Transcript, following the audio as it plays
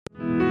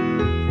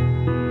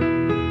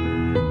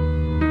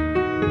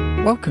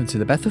Welcome to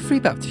the Bethel Free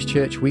Baptist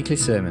Church weekly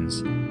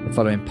sermons. The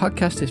following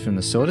podcast is from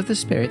the Sword of the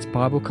Spirit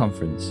Bible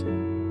Conference.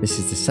 This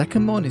is the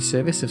second morning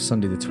service of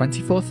Sunday the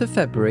 24th of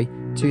February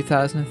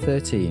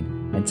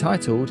 2013,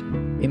 entitled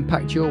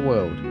Impact Your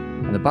World,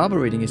 and the Bible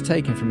reading is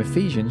taken from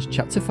Ephesians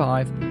chapter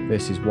 5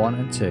 verses 1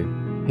 and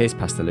 2. Here's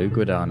Pastor Lou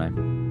Guadano.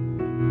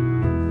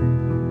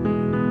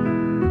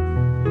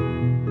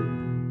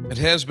 It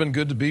has been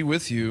good to be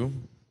with you,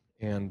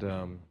 and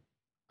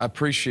I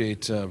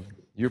appreciate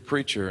your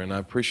preacher, and I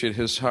appreciate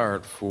his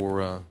heart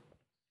for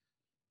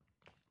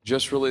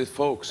just really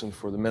folks and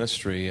for the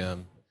ministry.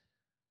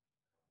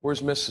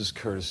 Where's Mrs.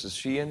 Curtis? Is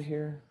she in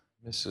here?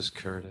 Mrs.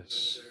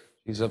 Curtis.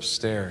 She's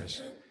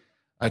upstairs.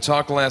 I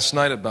talked last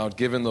night about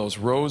giving those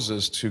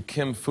roses to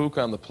Kim Fook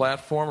on the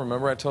platform.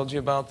 Remember I told you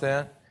about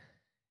that?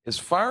 As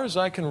far as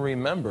I can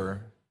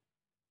remember,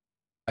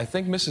 I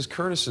think Mrs.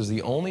 Curtis is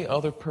the only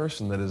other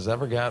person that has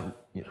ever got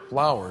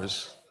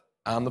flowers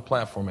on the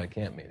platform at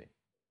camp meeting.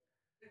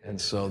 And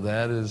so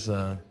that is,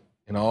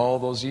 in all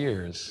those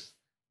years,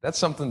 that's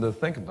something to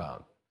think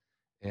about.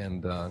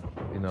 And,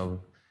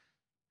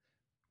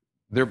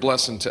 they're a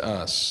blessing to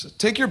us.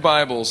 Take your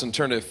Bibles and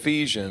turn to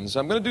Ephesians.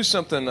 I'm going to do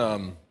something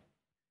a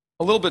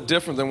little bit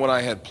different than what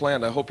I had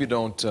planned. I hope you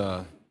don't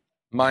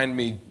mind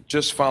me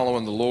just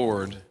following the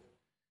Lord.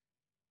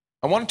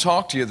 I want to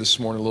talk to you this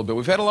morning a little bit.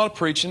 We've had a lot of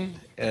preaching,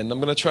 and I'm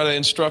going to try to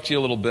instruct you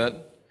a little bit.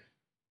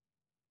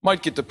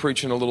 Might get to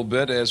preaching a little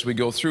bit as we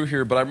go through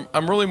here, but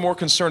I'm really more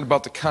concerned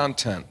about the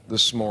content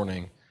this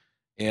morning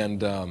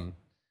and the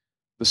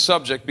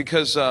subject,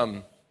 because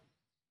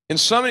in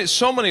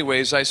so many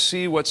ways I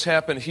see what's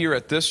happened here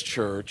at this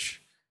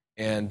church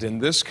and in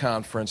this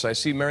conference. I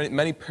see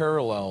many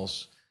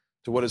parallels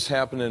to what has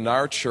happened in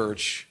our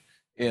church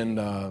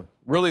in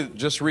really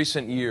just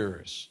recent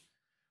years.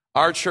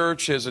 Our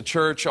church is a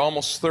church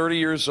almost 30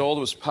 years old.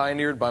 It was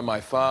pioneered by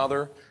my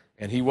father.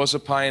 And he was a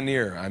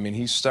pioneer. I mean,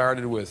 he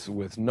started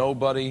with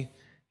nobody.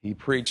 He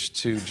preached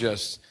to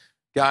just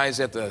guys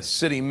at the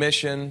city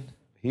mission.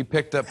 He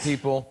picked up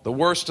people, the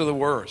worst of the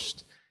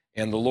worst.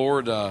 And the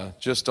Lord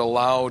just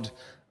allowed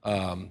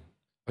a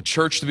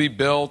church to be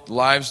built,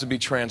 lives to be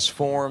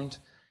transformed.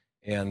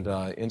 And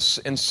in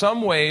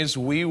some ways,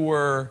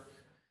 the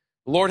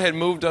Lord had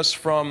moved us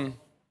from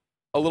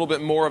a little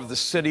bit more of the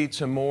city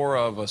to more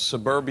of a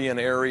suburban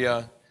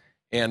area.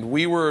 And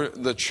we were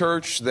the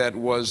church that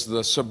was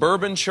the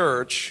suburban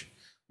church,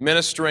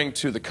 ministering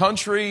to the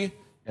country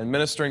and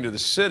ministering to the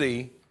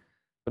city,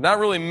 but not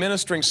really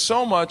ministering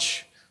so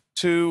much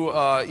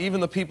to even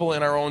the people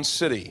in our own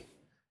city.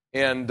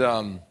 And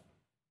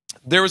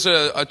there was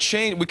a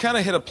change. We kind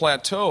of hit a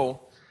plateau,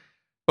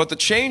 but the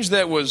change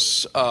that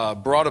was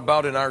brought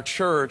about in our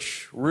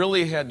church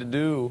really had to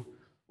do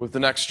with the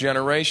next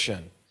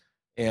generation.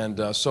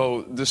 And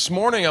so this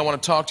morning I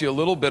want to talk to you a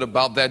little bit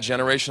about that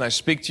generation. I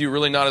speak to you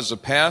really not as a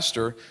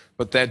pastor,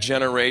 but that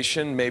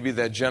generation, maybe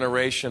that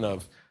generation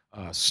of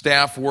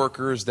staff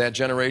workers, that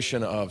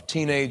generation of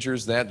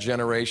teenagers, that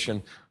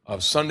generation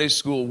of Sunday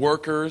school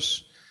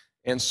workers.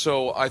 And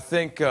so I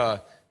think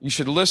you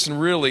should listen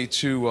really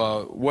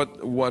to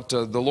what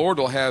the Lord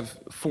will have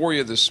for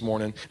you this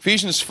morning.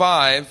 Ephesians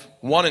 5,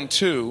 1 and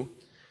 2.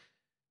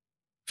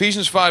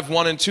 Ephesians 5,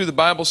 1 and 2, the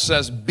Bible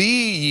says,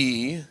 "Be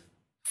ye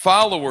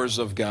followers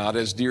of God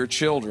as dear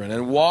children,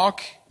 and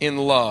walk in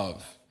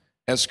love,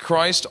 as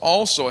Christ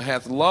also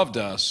hath loved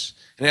us,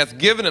 and hath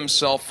given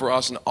himself for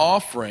us an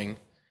offering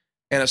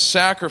and a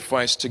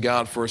sacrifice to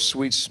God for a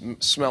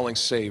sweet-smelling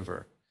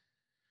savor."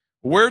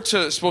 We're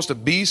supposed to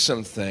be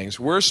some things.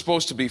 We're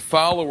supposed to be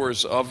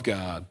followers of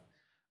God.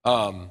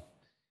 When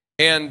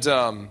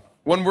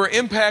we're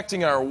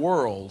impacting our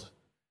world,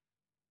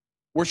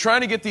 we're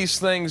trying to get these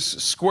things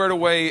squared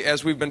away,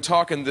 as we've been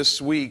talking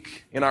this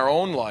week, in our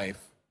own life,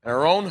 in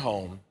our own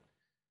home,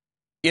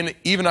 in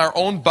even our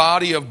own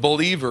body of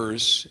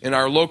believers in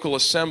our local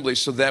assembly,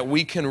 so that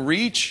we can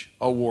reach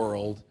a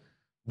world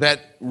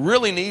that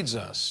really needs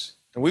us.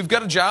 And we've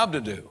got a job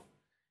to do.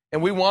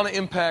 And we want to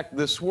impact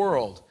this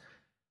world.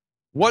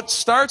 What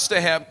starts to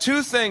have,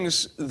 two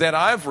things that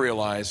I've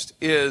realized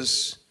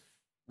is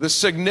the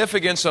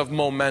significance of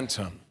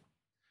momentum.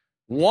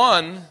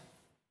 One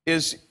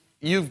is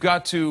you've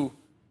got to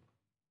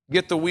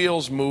get the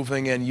wheels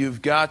moving, and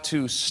you've got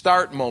to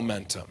start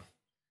momentum.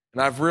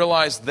 And I've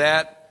realized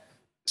that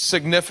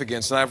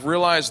significance, and I've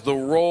realized the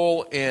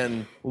role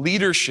in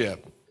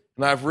leadership,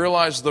 and I've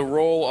realized the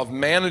role of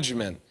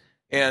management,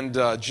 and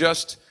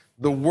just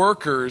the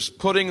workers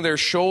putting their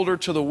shoulder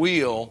to the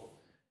wheel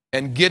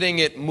and getting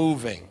it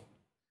moving.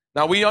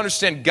 Now, we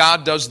understand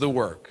God does the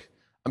work.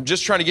 I'm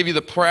just trying to give you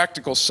the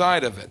practical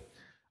side of it.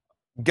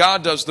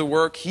 God does the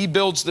work. He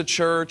builds the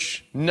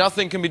church.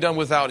 Nothing can be done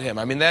without him.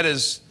 I mean, that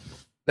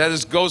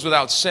goes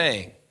without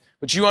saying.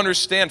 But you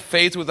understand,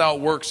 faith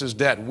without works is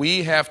dead.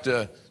 We have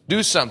to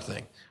do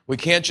something. We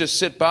can't just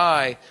sit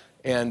by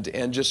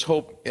and just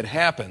hope it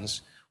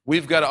happens.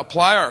 We've got to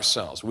apply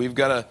ourselves. We've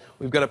got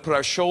to put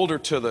our shoulder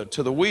to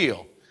the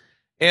wheel.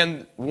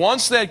 And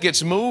once that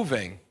gets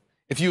moving,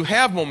 if you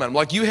have momentum,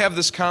 like you have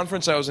this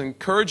conference, I was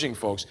encouraging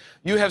folks,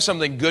 you have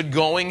something good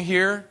going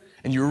here,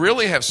 and you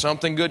really have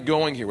something good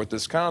going here with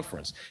this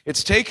conference.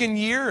 It's taken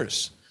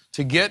years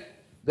to get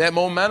that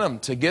momentum,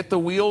 to get the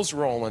wheels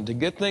rolling, to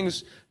get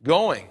things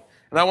going.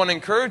 And I want to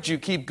encourage you,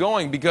 keep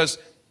going, because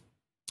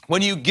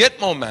when you get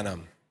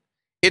momentum,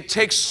 it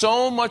takes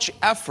so much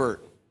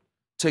effort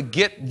to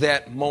get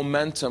that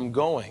momentum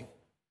going.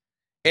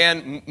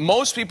 And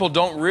most people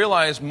don't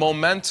realize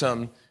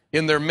momentum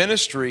in their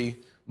ministry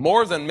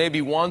more than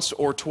maybe once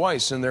or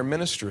twice in their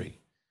ministry.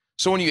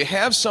 So when you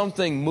have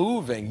something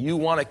moving, you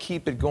want to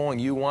keep it going.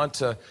 You want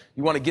to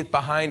get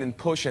behind and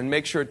push and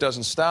make sure it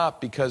doesn't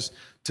stop, because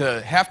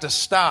to have to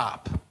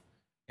stop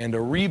and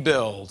to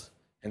rebuild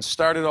and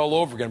start it all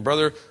over again.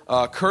 Brother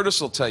Curtis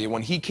will tell you,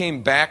 when he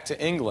came back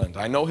to England,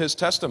 I know his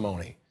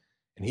testimony,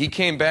 and he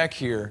came back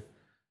here,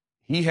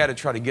 he had to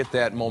try to get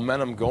that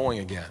momentum going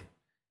again.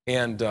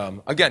 And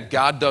again,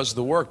 God does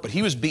the work, but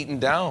he was beaten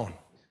down.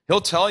 He'll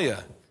tell you,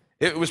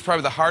 it was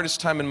probably the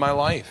hardest time in my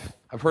life.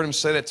 I've heard him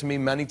say that to me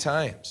many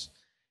times.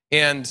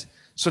 And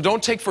so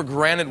don't take for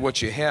granted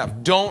what you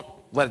have. Don't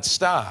let it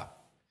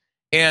stop.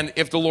 And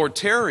if the Lord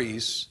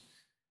tarries,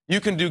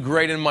 you can do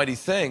great and mighty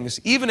things,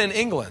 even in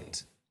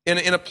England,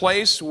 in a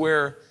place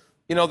where,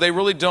 they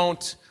really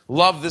don't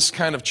love this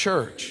kind of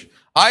church.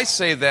 I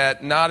say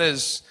that not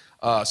as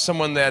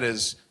someone that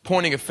is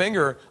pointing a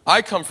finger.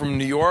 I come from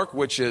New York,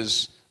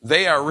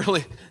 they are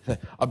really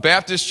a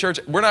Baptist church.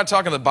 We're not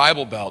talking the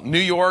Bible Belt. New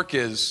York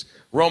is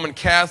Roman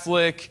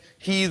Catholic,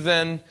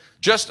 heathen.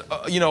 Just,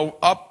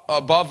 up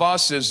above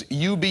us is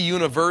UB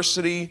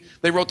University.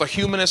 They wrote the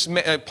Humanist,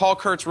 Paul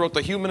Kurtz wrote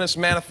the Humanist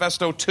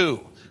Manifesto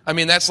too. I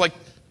mean, that's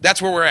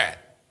where we're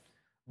at.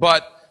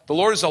 But the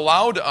Lord has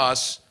allowed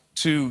us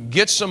to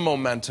get some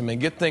momentum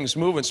and get things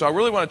moving. So I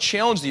really want to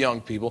challenge the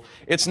young people.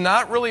 It's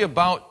not really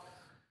about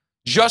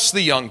just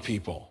the young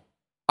people.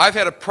 I've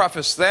had to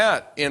preface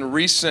that in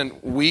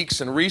recent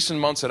weeks and recent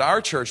months at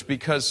our church,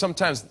 because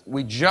sometimes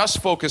we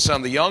just focus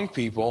on the young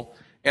people,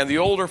 and the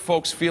older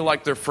folks feel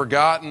like they're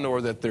forgotten or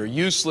that they're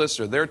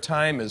useless or their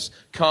time has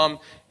come.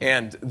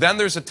 And then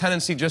there's a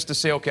tendency just to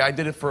say, okay, I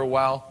did it for a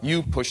while,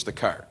 you push the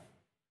cart.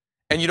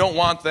 And you don't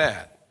want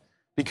that.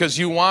 Because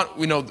you want,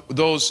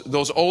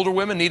 those older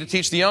women need to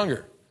teach the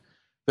younger.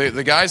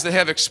 The guys that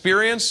have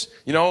experience,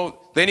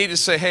 they need to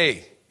say,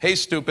 hey,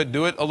 stupid,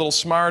 do it a little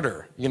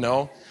smarter, You're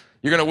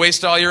going to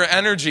waste all your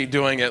energy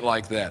doing it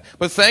like that.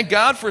 But thank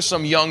God for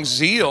some young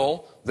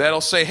zeal that'll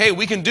say, hey,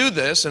 we can do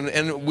this,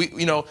 and we,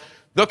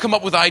 they'll come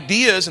up with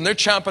ideas, and they're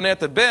chomping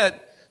at the bit.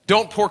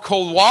 Don't pour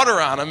cold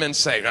water on them and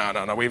say,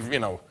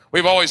 no,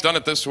 we've always done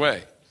it this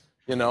way.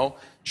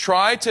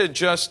 Try to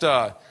just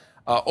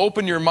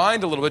open your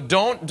mind a little bit.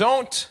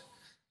 Don't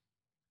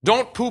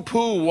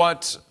poo-poo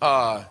what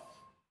the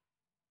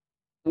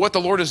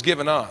Lord has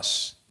given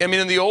us. I mean,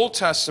 in the Old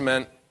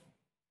Testament,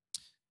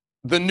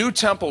 the new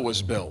temple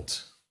was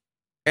built,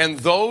 and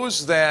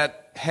those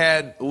that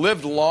had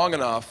lived long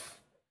enough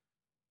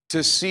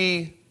to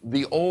see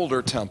the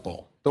older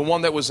temple, the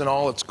one that was in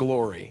all its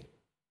glory,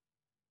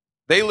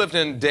 they lived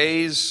in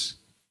days,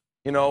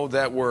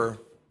 that were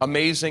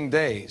amazing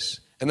days.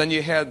 And then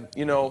you had,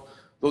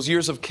 those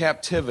years of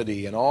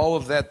captivity and all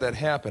of that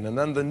happened. And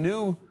then the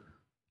new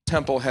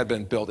temple had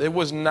been built. It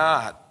was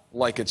not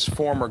like its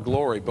former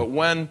glory. But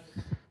when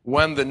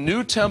the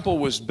new temple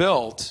was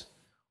built,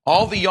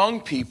 all the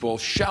young people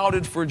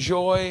shouted for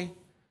joy.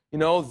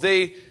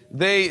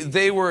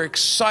 They were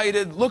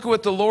excited. Look at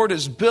what the Lord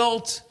has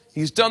built.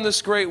 He's done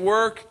this great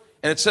work.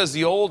 And it says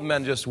the old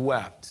men just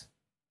wept.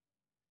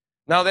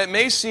 Now that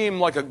may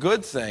seem like a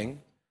good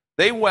thing.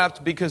 They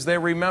wept because they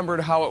remembered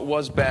how it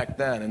was back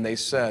then. And they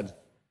said,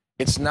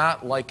 it's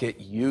not like it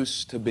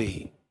used to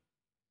be.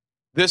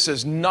 This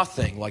is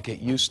nothing like it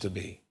used to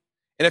be.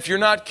 And if you're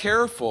not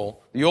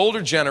careful, the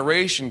older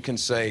generation can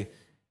say,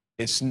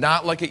 it's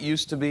not like it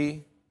used to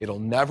be. It'll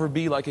never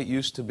be like it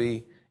used to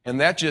be.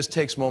 And that just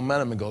takes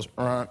momentum and goes,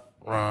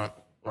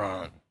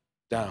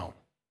 down.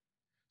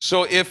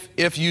 So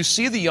if you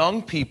see the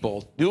young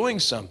people doing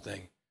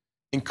something,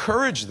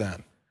 encourage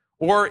them.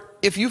 Or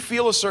if you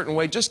feel a certain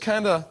way, just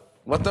kind of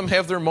let them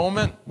have their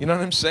moment. You know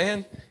what I'm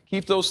saying?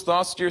 Keep those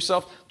thoughts to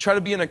yourself. Try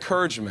to be an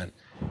encouragement.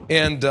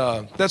 And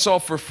that's all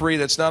for free.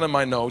 That's not in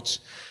my notes.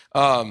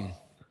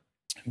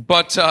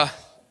 But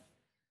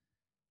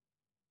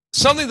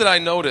something that I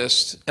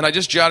noticed, and I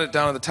just jotted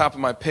down at the top of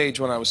my page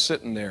when I was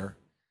sitting there,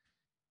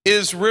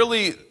 is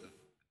really,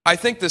 I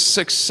think, the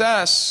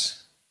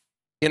success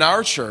in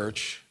our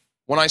church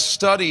when I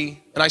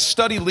study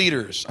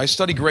leaders. I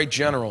study great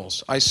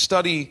generals. I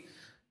study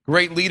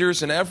great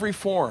leaders in every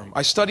form.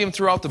 I study them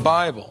throughout the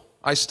Bible.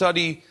 I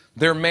study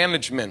their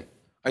management.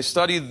 I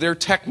study their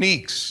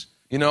techniques,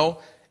 and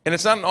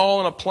it's not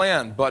all in a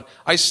plan, but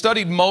I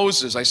studied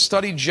Moses. I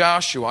studied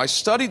Joshua. I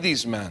studied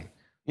these men.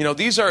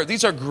 These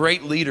are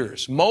great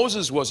leaders.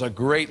 Moses was a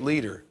great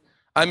leader.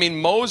 I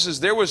mean, Moses,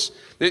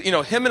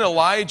 him and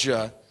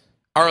Elijah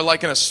are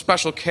like in a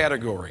special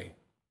category.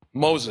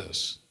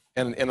 Moses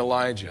and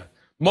Elijah.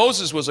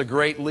 Moses was a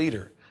great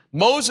leader.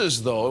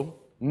 Moses, though,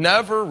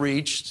 never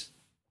reached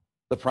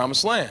the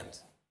promised land,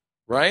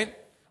 right?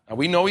 Now,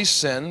 we know he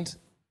sinned,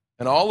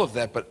 and all of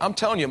that. But I'm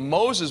telling you,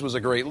 Moses was a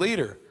great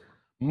leader.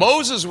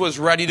 Moses was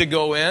ready to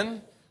go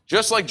in,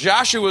 just like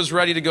Joshua was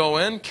ready to go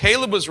in.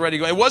 Caleb was ready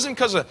to go in.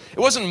 It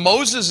wasn't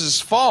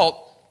Moses'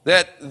 fault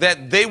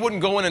that they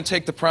wouldn't go in and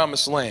take the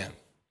promised land.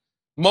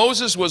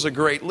 Moses was a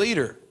great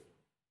leader.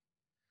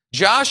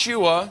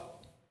 Joshua,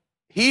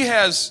 he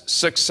has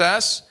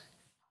success.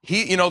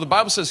 The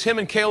Bible says him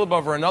and Caleb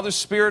are another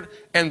spirit,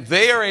 and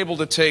they are able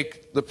to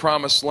take the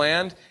promised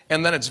land.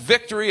 And then it's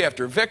victory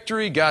after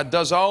victory. God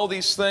does all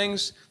these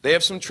things. They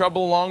have some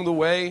trouble along the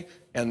way,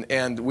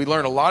 and we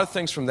learn a lot of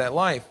things from that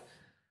life.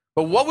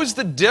 But what was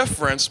the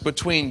difference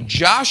between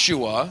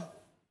Joshua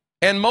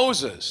and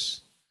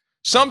Moses?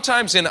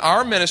 Sometimes in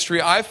our ministry,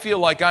 I feel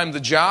like I'm the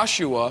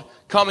Joshua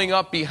coming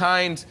up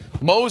behind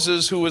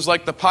Moses, who was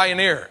like the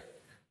pioneer.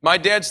 My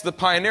dad's the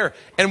pioneer.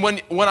 And when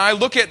I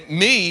look at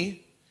me,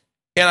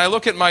 and I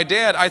look at my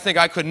dad, I think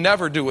I could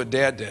never do what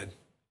Dad did.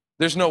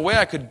 There's no way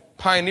I could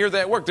pioneer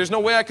that work. There's no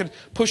way I could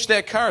push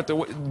that cart,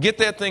 get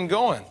that thing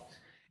going.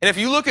 And if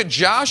you look at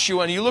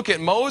Joshua and you look at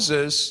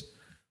Moses,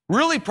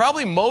 really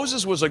probably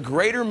Moses was a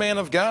greater man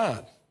of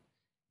God.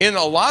 In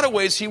a lot of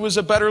ways, he was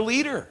a better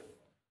leader.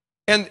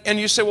 And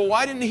you say, well,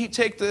 why didn't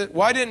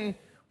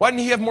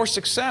he have more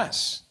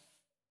success?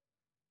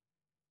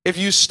 If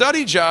you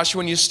study Joshua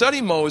and you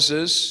study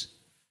Moses,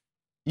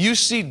 you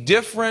see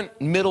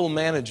different middle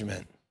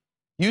management.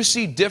 You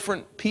see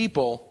different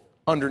people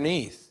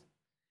underneath.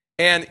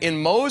 And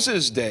in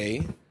Moses'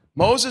 day,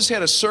 Moses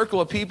had a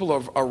circle of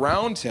people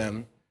around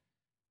him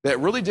that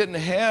really didn't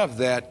have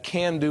that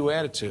can-do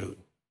attitude.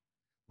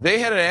 They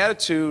had an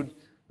attitude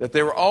that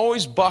they were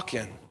always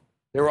bucking.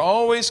 They were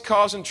always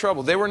causing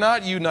trouble. They were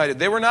not united.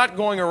 They were not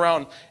going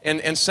around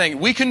and saying,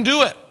 we can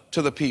do it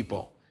to the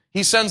people.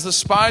 He sends the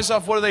spies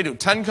off. What do?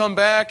 10 come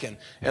back,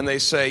 and they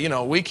say,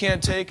 we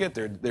can't take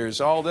it.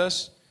 There's all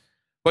this.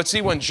 But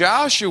see, when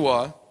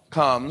Joshua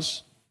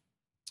comes,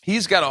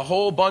 he's got a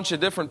whole bunch of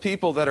different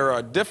people that are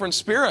a different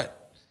spirit.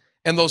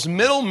 And those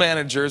middle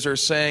managers are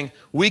saying,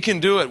 we can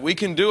do it, we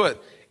can do it.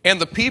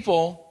 And the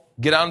people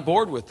get on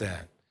board with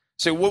that.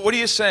 So what are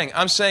you saying?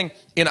 I'm saying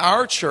in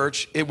our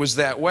church, it was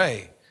that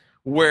way,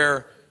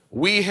 where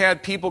we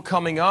had people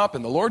coming up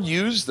and the Lord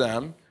used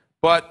them,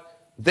 but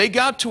they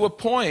got to a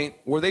point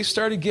where they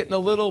started getting a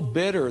little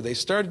bitter. They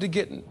started to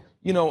get,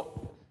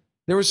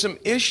 there were some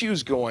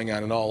issues going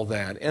on and all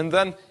that. And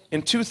then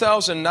in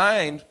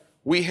 2009,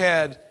 we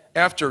had,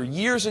 after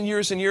years and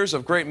years and years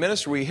of great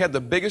ministry, we had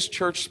the biggest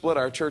church split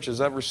our church has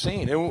ever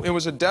seen. It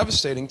was a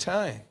devastating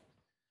time.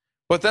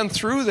 But then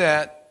through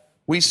that,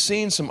 we've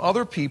seen some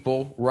other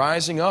people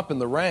rising up in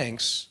the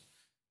ranks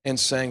and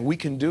saying, we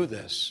can do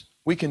this.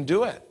 We can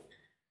do it.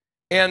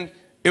 And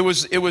it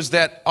was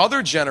that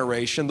other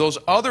generation, those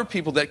other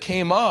people that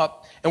came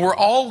up, and we're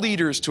all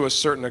leaders to a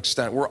certain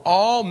extent. We're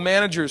all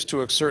managers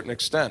to a certain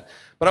extent.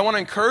 But I want to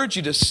encourage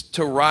you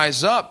to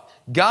rise up.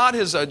 God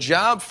has a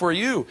job for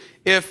you.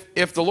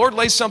 If the Lord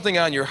lays something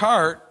on your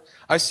heart,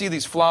 I see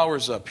these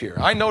flowers up here.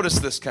 I notice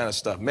this kind of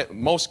stuff.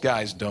 Most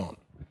guys don't.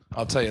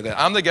 I'll tell you that.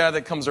 I'm the guy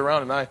that comes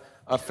around and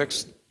I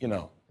fix,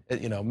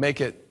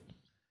 make it.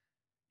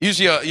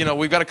 Usually,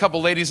 we've got a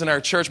couple ladies in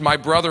our church. My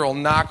brother will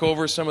knock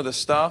over some of the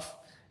stuff,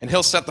 and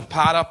he'll set the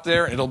pot up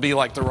there, and it'll be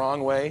like the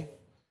wrong way.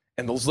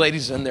 And those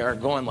ladies in there are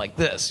going like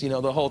this,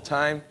 the whole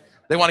time.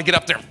 They want to get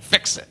up there and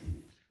fix it,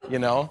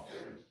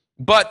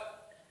 But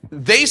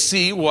they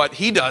see what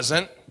he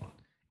doesn't.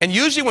 And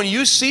usually when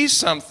you see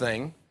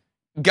something,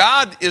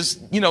 God is,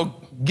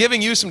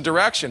 giving you some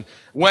direction.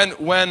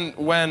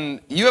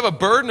 When you have a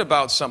burden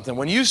about something,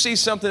 when you see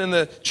something in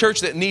the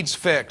church that needs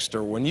fixed,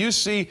 or when you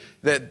see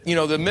that,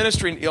 the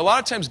ministry, a lot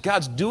of times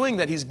God's doing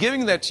that. He's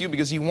giving that to you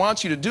because he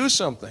wants you to do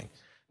something.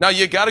 Now,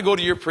 you got to go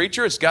to your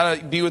preacher. It's got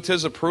to be with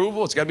his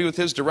approval. It's got to be with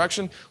his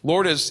direction.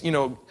 Lord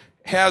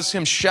has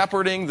him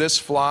shepherding this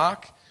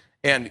flock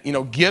and,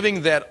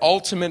 giving that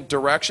ultimate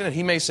direction. And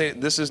he may say,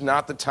 this is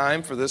not the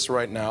time for this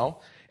right now.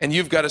 And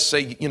you've got to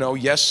say,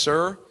 yes,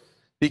 sir,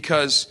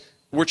 because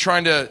we're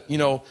trying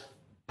to,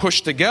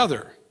 push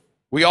together.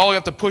 We all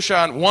have to push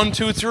on 1,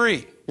 2, 3.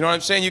 You know what I'm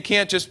saying? You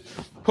can't just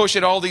push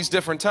at all these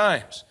different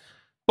times.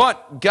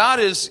 But God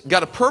has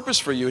got a purpose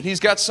for you, and he's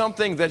got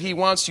something that he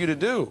wants you to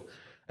do.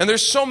 And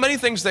there's so many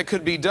things that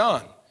could be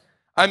done.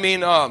 I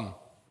mean,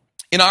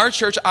 in our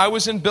church, I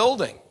was in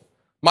building.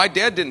 My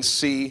dad didn't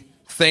see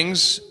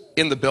things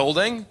in the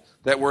building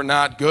that were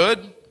not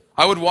good.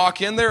 I would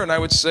walk in there and I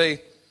would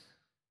say,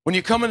 when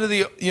you come into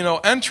the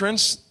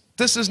entrance,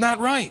 this is not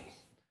right.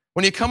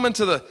 When you come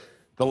into the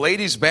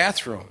ladies'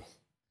 bathroom,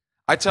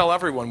 I tell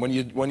everyone, when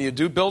you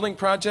do building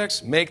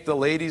projects, make the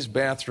ladies'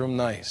 bathroom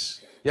nice.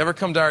 You ever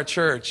come to our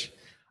church?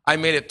 I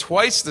made it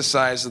twice the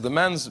size of the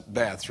men's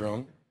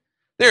bathroom.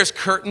 There's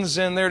curtains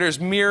in there. There's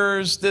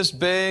mirrors this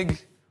big,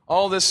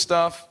 all this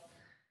stuff.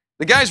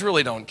 The guys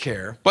really don't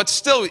care, but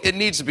still, it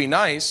needs to be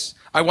nice.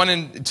 I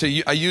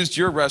used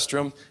your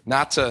restroom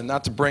not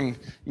to bring,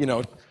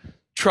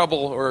 trouble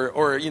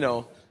or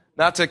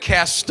not to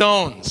cast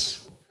stones.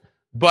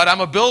 But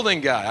I'm a building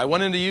guy. I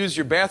went in to use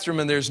your bathroom,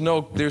 and there's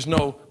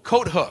no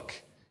coat hook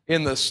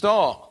in the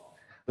stall.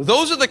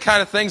 Those are the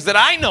kind of things that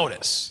I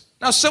notice.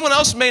 Now, someone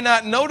else may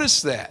not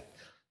notice that,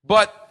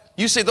 but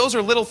you say those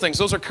are little things,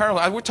 those are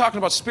carnal. We're talking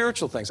about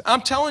spiritual things.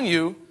 I'm telling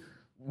you,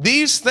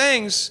 these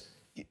things,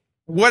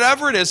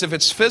 whatever it is, if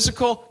it's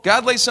physical,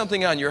 God lays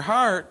something on your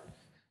heart,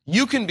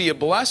 you can be a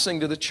blessing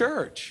to the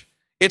church.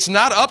 It's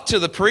not up to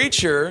the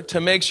preacher to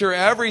make sure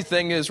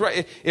everything is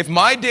right. If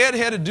my dad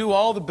had to do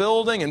all the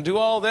building and do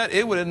all that,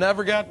 it would have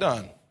never got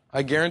done.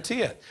 I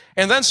guarantee it.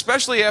 And then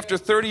especially after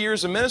 30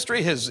 years of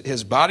ministry,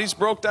 his body's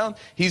broke down.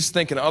 He's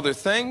thinking other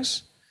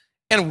things.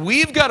 And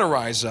we've got to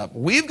rise up.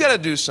 We've got to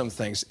do some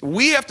things.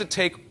 We have to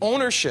take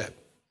ownership.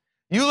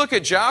 You look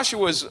at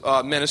Joshua's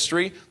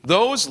ministry,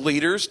 those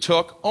leaders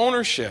took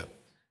ownership.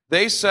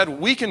 They said,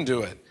 we can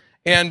do it.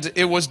 And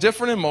it was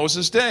different in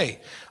Moses' day.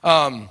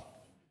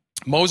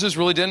 Moses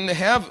really didn't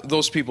have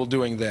those people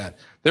doing that.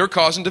 They were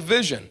causing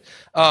division.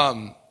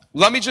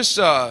 Let me just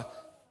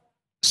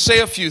say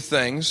a few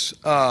things.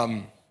 Let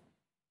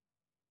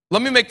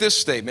me make this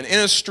statement. In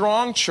a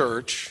strong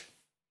church,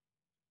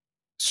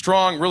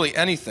 strong really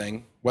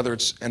anything, whether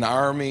it's an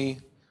army,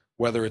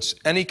 whether it's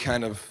any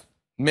kind of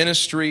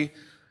ministry,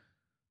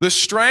 the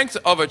strength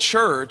of a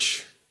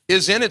church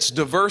is in its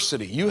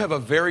diversity. You have a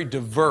very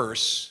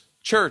diverse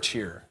church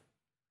here.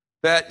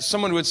 That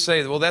someone would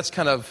say, well, it's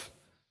kind of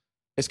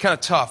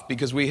tough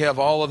because we have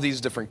all of these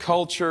different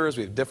cultures,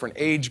 we have different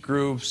age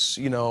groups,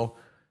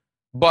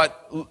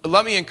 But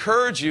let me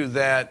encourage you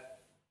that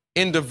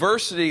in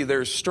diversity,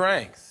 there's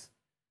strength.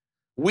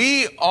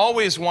 We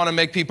always want to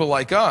make people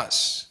like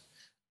us.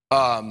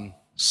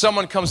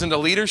 Someone comes into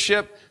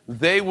leadership,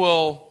 they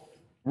will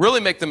really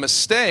make the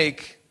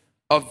mistake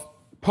of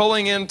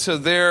pulling into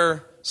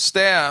their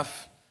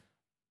staff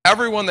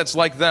everyone that's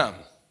like them,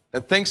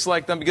 that thinks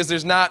like them, because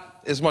there's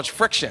not as much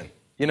friction.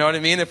 You know what I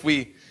mean? If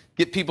we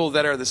get people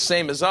that are the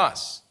same as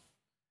us.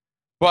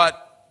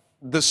 But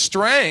the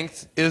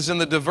strength is in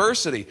the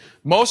diversity.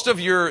 Most of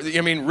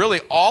really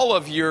all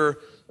of your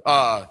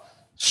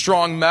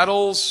strong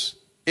metals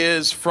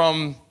is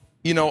from,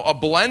 a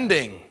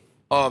blending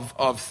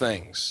of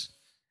things.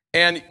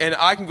 And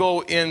I can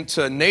go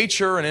into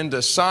nature and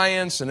into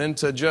science and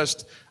into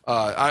just,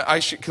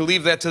 could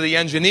leave that to the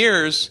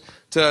engineers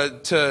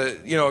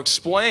to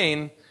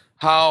explain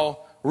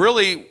how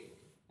really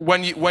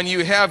when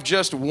you have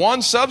just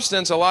one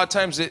substance, a lot of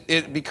times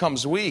it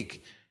becomes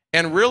weak.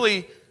 And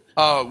really,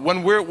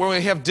 when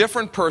we have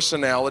different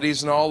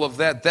personalities and all of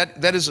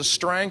that is a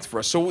strength for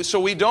us. So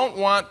we don't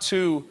want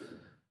to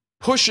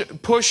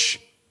push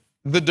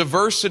the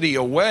diversity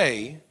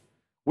away.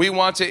 We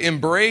want to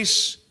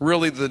embrace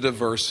really the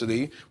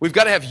diversity. We've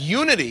got to have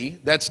unity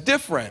that's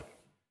different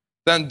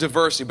than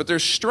diversity. But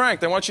there's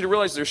strength. I want you to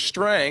realize there's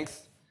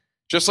strength,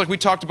 just like we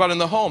talked about in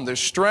the home. There's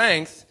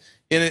strength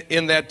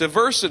in that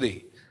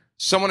diversity.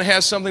 Someone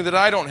has something that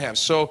I don't have,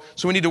 so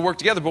we need to work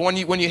together. But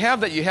when you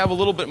have that, you have a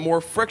little bit more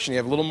friction, you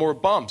have a little more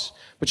bumps.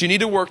 But you need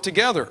to work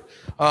together.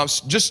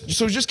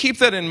 Just keep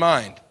that in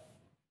mind.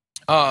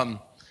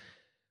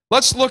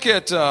 Let's look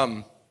at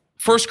 1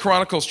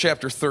 Chronicles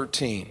chapter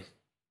 13.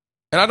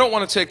 And I don't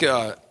want to take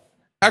an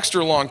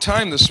extra long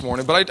time this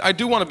morning, but I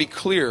do want to be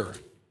clear.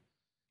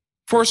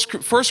 1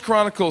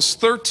 Chronicles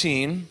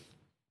 13,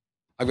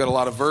 I've got a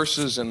lot of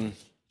verses, and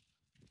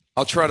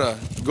I'll try to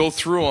go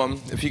through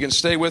them. If you can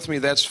stay with me,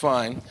 that's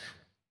fine.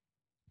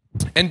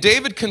 And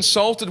David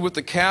consulted with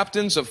the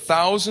captains of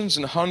thousands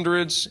and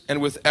hundreds and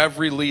with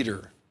every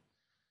leader.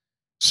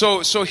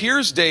 So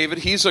here's David.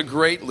 He's a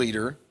great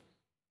leader.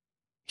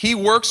 He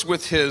works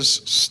with his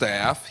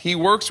staff. He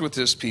works with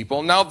his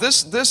people. Now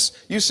this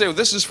you say, well,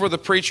 this is for the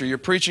preacher. You're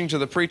preaching to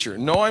the preacher.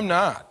 No, I'm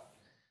not.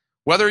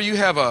 Whether you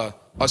have a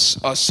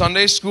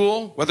Sunday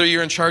school, whether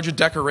you're in charge of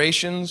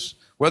decorations,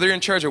 whether you're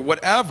in charge of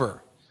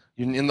whatever,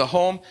 in the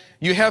home,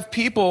 you have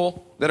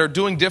people that are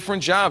doing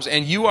different jobs,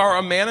 and you are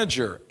a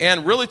manager.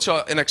 And really,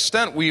 to an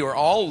extent, we are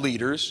all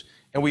leaders,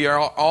 and we are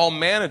all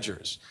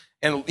managers.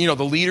 And, the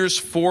leaders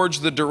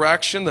forge the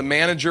direction. The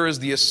manager is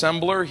the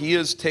assembler. He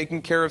is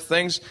taking care of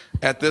things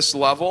at this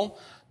level.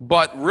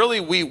 But really,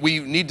 we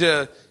need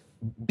to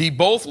be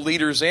both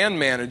leaders and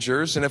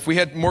managers. And if we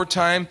had more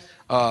time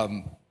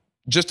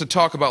just to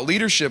talk about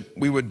leadership,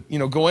 we would,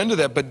 go into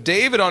that. But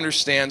David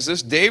understands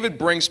this. David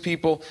brings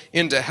people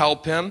in to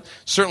help him.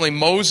 Certainly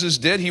Moses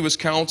did. He was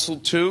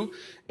counseled too.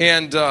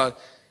 And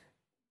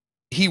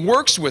he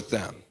works with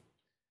them.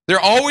 There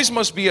always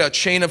must be a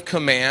chain of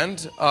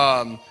command.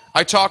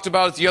 I talked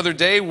about it the other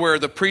day where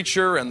the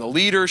preacher and the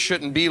leader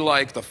shouldn't be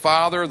like the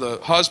father. The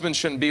husband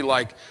shouldn't be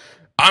like,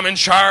 I'm in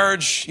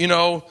charge, you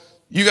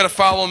got to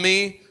follow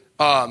me.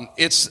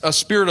 It's a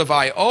spirit of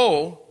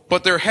I-O.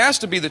 But there has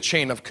to be the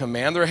chain of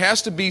command. There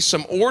has to be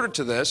some order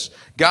to this.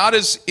 God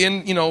is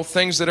in,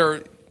 things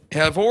that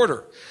have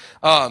order.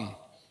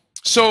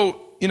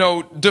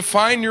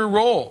 Define your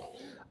role.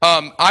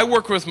 I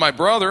work with my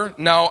brother.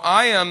 Now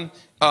I am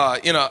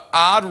in an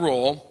odd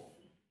role.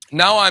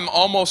 Now I'm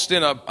almost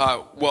in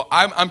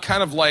I'm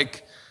kind of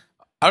like,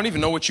 I don't even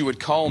know what you would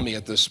call me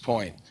at this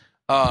point.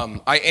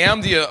 I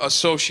am the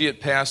associate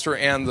pastor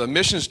and the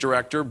missions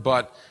director,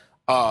 but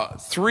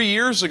 3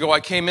 years ago, I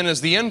came in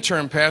as the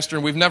intern pastor,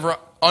 and we've never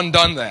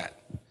undone that.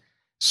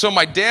 So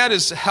my dad,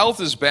 his health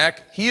is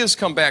back. He has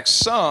come back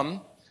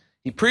some.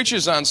 He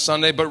preaches on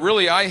Sunday, but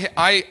really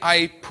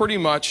I pretty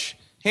much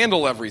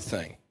handle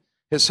everything.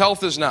 His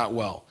health is not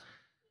well.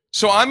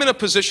 So I'm in a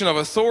position of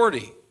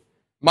authority.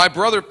 My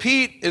brother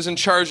Pete is in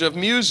charge of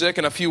music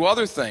and a few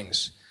other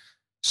things.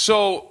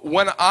 So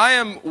when I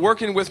am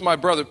working with my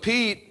brother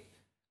Pete,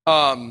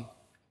 I'm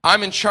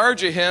in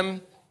charge of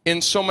him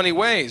in so many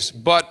ways.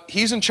 But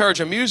he's in charge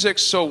of music,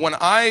 so when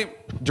I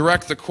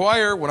direct the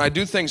choir, when I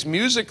do things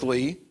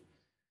musically,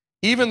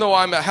 even though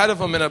I'm ahead of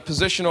him in a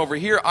position over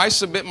here, I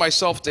submit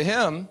myself to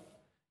him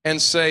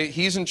and say,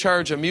 he's in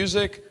charge of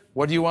music.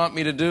 What do you want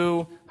me to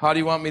do? How do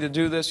you want me to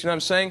do this? You know what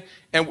I'm saying?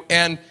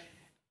 And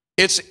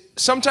it's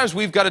sometimes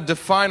we've got to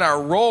define our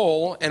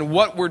role and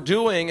what we're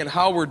doing and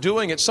how we're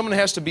doing it. Someone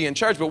has to be in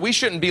charge, but we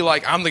shouldn't be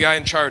like, I'm the guy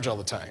in charge all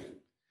the time.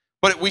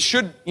 But we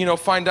should,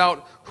 find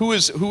out who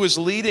is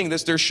leading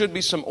this. There should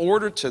be some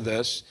order to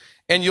this.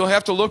 And you'll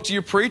have to look to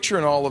your preacher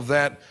and all of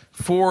that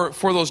for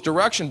those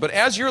directions. But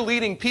as you're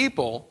leading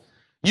people,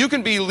 you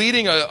can be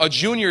leading a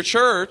junior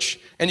church,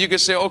 and you can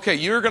say, okay,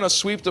 you're going to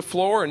sweep the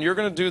floor, and you're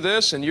going to do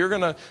this, and you're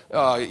going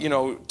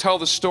to, tell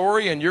the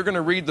story, and you're going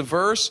to read the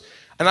verse.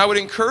 And I would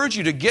encourage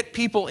you to get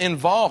people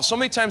involved. So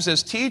many times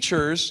as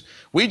teachers,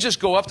 we just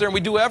go up there and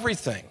we do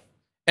everything.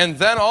 And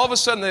then all of a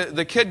sudden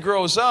the kid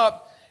grows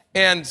up,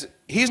 and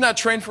he's not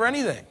trained for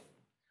anything.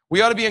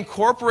 We ought to be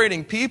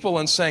incorporating people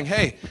and saying,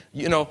 hey,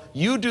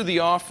 you do the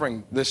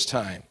offering this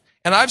time.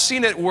 And I've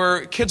seen it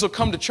where kids will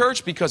come to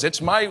church because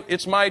it's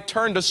my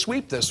turn to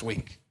sweep this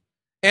week.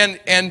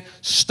 And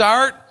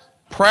start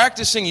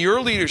practicing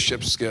your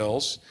leadership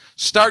skills,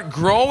 start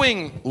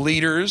growing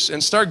leaders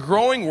and start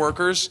growing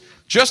workers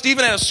just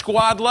even at a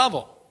squad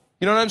level.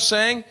 You know what I'm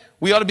saying?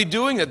 We ought to be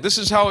doing it. This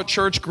is how a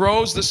church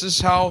grows. This is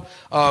how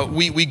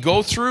we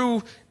go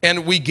through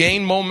and we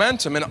gain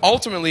momentum and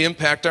ultimately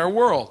impact our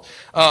world.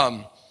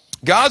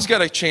 God's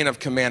got a chain of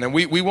command, and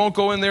we won't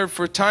go in there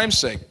for time's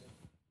sake.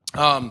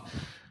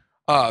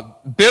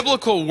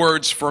 Biblical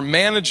words for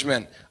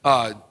management.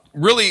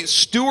 Really,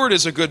 steward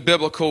is a good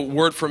biblical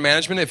word for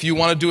management. If you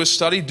want to do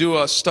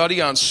a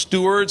study on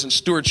stewards and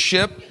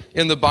stewardship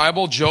in the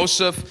Bible.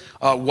 Joseph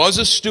was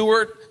a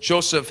steward.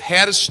 Joseph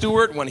had a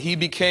steward when he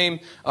became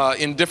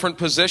in different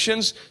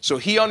positions. So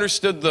he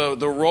understood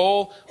the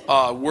role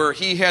where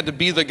he had to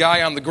be the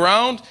guy on the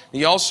ground.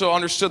 He also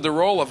understood the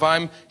role of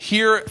I'm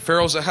here,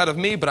 Pharaoh's ahead of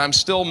me, but I'm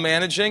still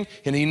managing.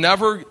 And he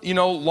never,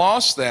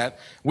 lost that.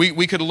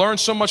 We could learn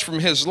so much from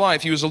his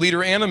life. He was a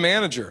leader and a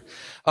manager.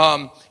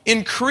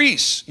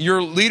 Increase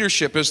your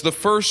leadership is the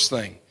first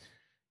thing.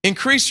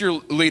 Increase your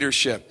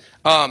leadership.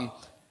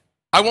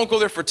 I won't go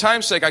there for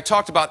time's sake. I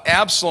talked about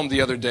Absalom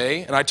the other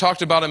day, and I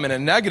talked about him in a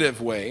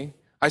negative way.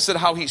 I said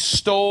how he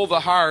stole the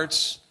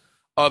hearts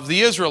of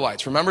the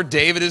Israelites. Remember,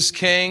 David is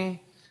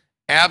king.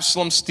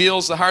 Absalom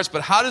steals the hearts.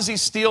 But how does he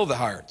steal the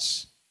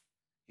hearts?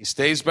 He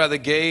stays by the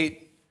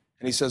gate,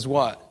 and he says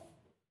what?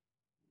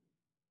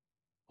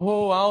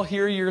 Oh, I'll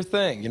hear your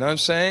thing. You know what I'm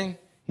saying?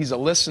 He's a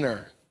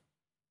listener.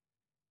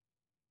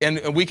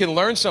 And we can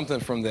learn something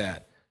from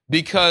that.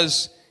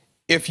 Because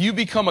if you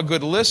become a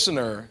good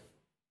listener,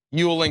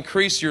 you will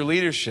increase your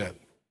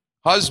leadership.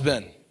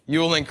 Husband, you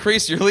will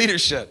increase your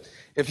leadership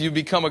if you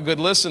become a good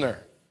listener.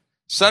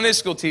 Sunday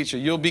school teacher,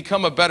 you'll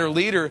become a better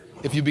leader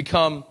if you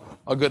become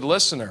a good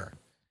listener.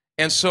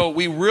 And so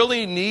we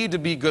really need to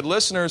be good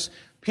listeners.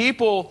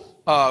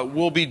 People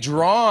will be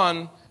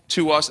drawn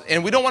to us,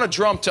 and we don't want to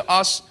draw them to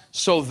us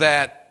so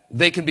that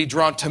they can be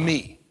drawn to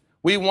me.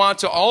 We want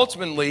to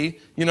ultimately,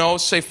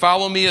 say,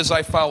 follow me as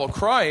I follow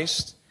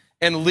Christ,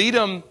 and lead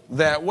them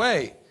that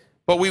way.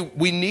 But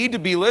we need to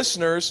be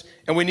listeners,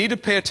 and we need to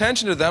pay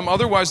attention to them.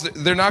 Otherwise,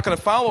 they're not going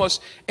to follow us.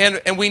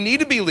 And we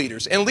need to be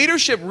leaders. And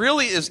leadership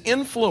really is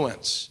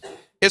influence.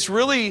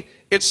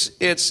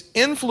 It's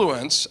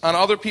influence on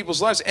other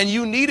people's lives. And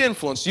you need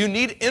influence. You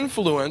need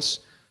influence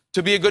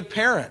to be a good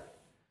parent.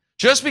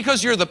 Just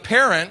because you're the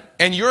parent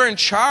and you're in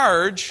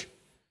charge,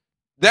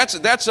 that's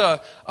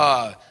a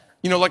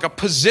like a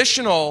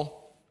positional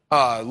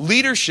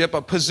leadership,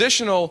 a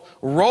positional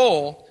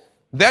role.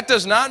 That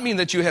does not mean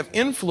that you have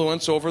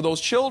influence over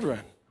those children.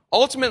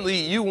 Ultimately,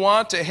 you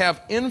want to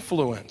have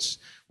influence.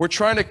 We're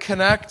trying to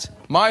connect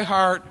my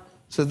heart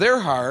to their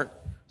heart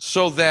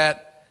so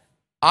that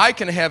I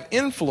can have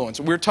influence.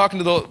 We're talking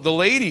to the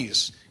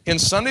ladies in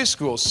Sunday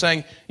school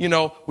saying,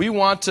 we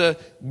want to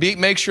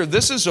make sure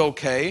this is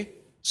okay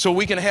so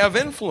we can have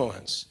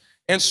influence.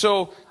 And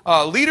so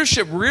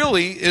leadership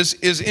really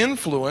is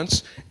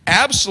influence.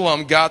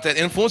 Absalom got that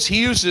influence.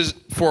 He used it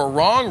for a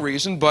wrong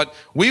reason, but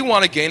we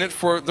want to gain it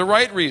for the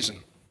right reason.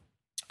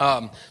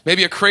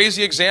 Maybe a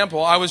crazy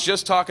example. I was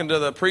just talking to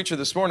the preacher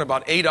this morning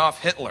about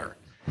Adolf Hitler,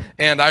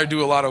 and I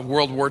do a lot of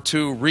World War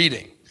II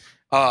reading.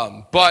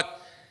 But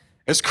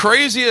as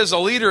crazy as a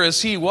leader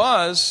as he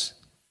was,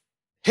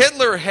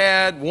 Hitler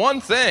had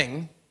one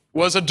thing,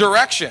 was a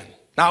direction.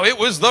 Now, it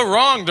was the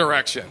wrong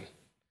direction,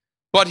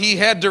 but he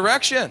had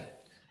direction.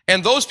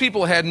 And those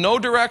people had no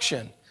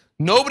direction,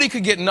 Nobody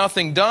could get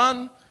nothing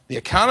done. The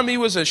economy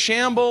was a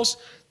shambles.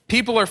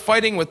 People are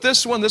fighting with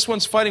this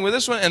one's fighting with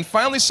this one, and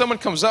finally someone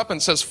comes up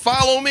and says,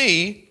 "Follow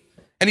me,"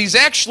 and he's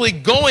actually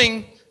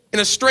going in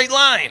a straight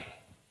line.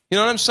 You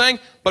know what I'm saying?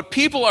 But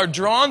people are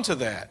drawn to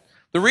that.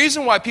 The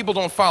reason why people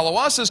don't follow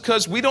us is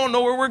because we don't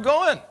know where we're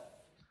going.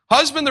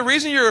 Husband, the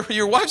reason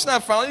your wife's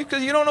not following you is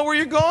because you don't know where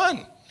you're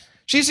going.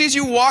 She sees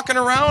you walking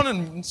around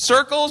in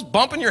circles,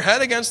 bumping your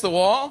head against the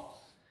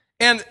wall,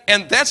 and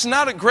that's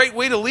not a great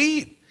way to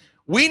lead.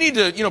 We need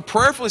to,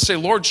 prayerfully say,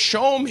 "Lord,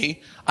 show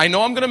me. I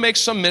know I'm going to make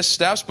some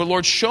missteps, but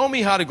Lord, show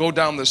me how to go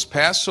down this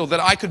path so that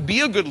I could be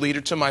a good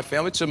leader to my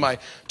family, to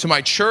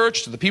my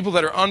church, to the people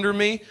that are under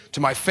me, to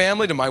my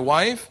family, to my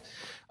wife."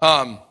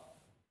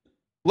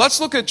 Let's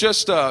look at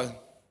just,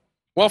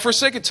 for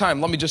sake of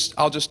time,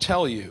 I'll just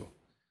tell you.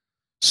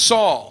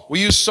 Saul,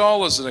 we use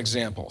Saul as an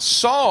example.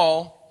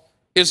 Saul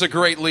is a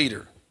great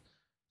leader.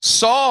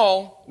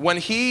 Saul, when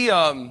he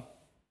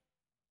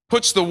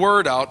puts the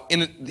word out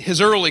in his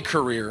early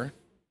career,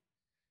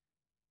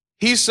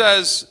 he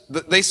says,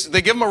 they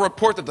give him a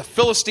report that the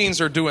Philistines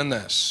are doing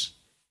this.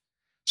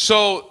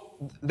 So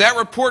that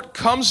report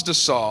comes to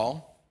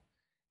Saul,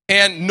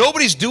 and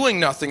nobody's doing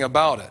nothing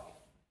about it.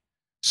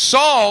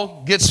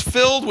 Saul gets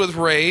filled with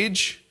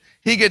rage.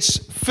 He gets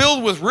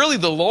filled with really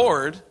the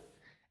Lord,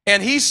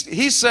 and he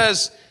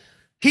says,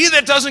 "He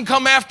that doesn't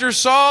come after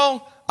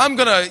Saul, I'm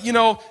gonna,"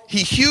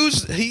 he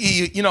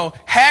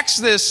hacks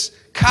this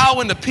cow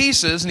into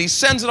pieces, and he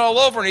sends it all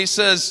over, and he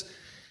says,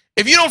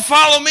 "If you don't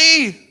follow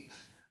me,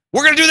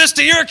 we're going to do this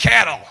to your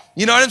cattle."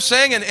 You know what I'm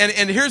saying?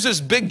 And here's this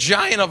big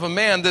giant of a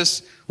man,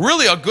 this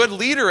really a good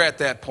leader at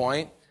that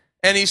point.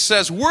 And he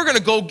says, "We're going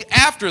to go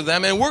after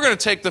them, and we're going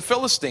to take the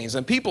Philistines."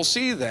 And people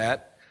see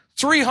that.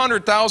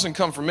 300,000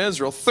 come from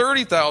Israel.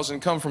 30,000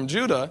 come from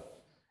Judah.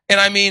 And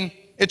I mean,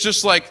 it's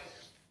just like,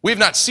 we've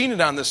not seen it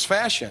on this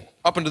fashion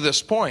up until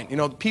this point.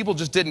 People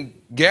just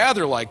didn't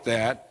gather like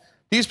that.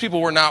 These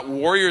people were not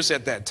warriors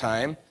at that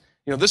time.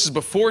 This is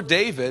before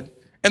David.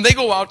 And they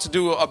go out to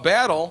do a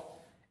battle.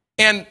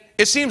 And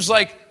it seems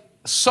like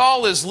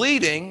Saul is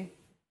leading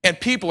and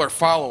people are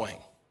following.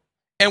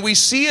 And we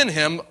see in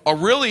him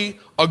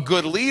a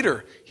good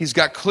leader. He's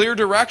got clear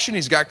direction.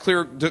 He's got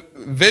clear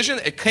vision.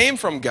 It came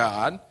from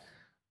God.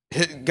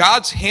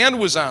 God's hand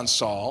was on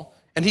Saul,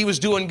 and he was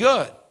doing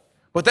good.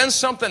 But then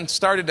something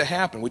started to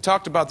happen. We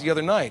talked about the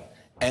other night.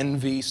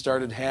 Envy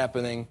started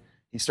happening.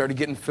 He started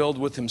getting filled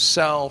with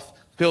himself,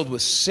 filled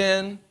with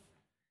sin.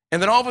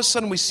 And then all of a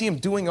sudden we see him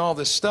doing all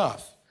this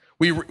stuff.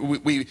 We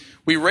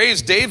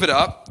raise David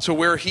up to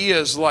where he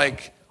is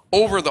like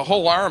over the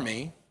whole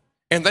army,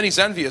 and then he's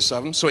envious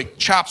of him, so he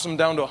chops him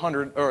down to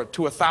 100 or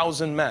to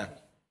 1,000 men.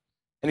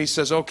 And he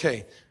says,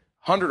 "Okay,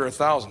 100 or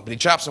 1,000," but he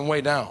chops them way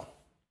down.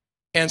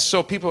 And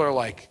so people are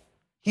like,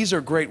 "He's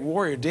a great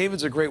warrior.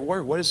 David's a great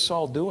warrior. What is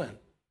Saul doing?"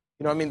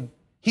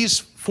 He's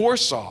for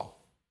Saul.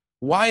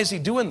 Why is he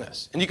doing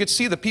this? And you could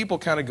see the people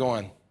kind of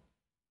going,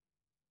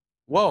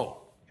 "Whoa."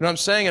 You know what I'm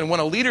saying? And when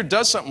a leader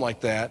does something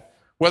like that,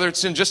 whether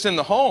it's just in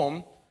the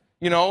home,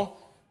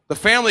 the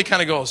family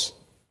kind of goes,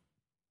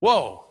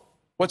 "Whoa,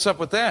 what's up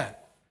with that?"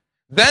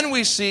 Then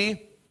we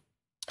see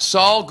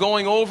Saul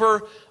going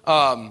over,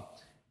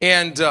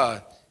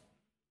 and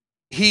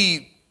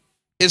he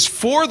is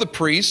for the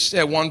priest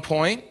at one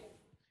point.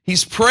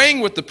 He's praying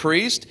with the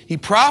priest. He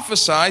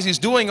prophesies. He's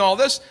doing all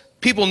this.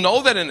 People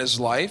know that in his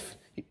life.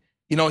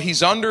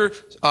 He's under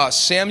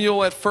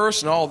Samuel at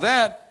first and all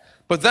that.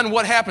 But then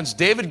what happens?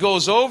 David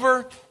goes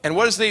over, and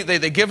what is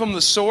they give him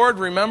the sword,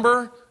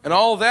 remember? And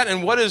all of that.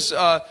 And what does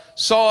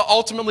Saul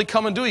ultimately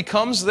come and do? He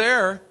comes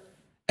there,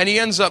 and he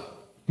ends up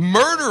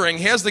murdering,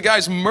 he has the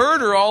guys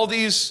murder all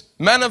these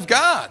men of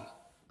God,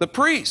 the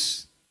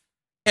priests.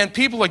 And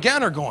people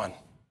again are going,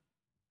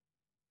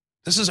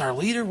 "This is our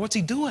leader? What's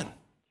he doing?"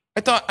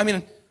 At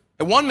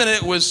one minute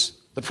it was,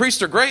 the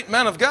priests are great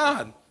men of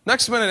God.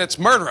 Next minute it's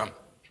murder them.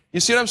 You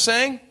see what I'm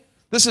saying?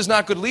 This is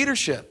not good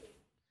leadership.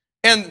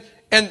 And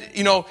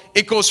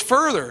it goes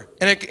further,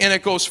 and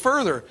it goes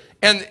further.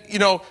 And,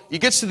 he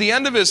gets to the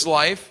end of his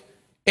life,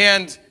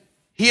 and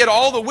he had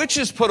all the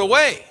witches put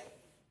away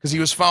because he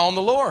was following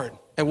the Lord.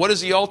 And what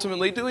does he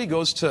ultimately do? He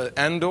goes to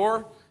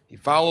Endor. He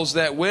follows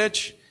that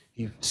witch.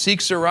 He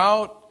seeks her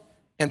out.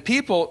 And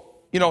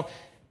people,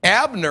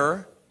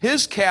 Abner,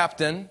 his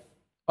captain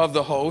of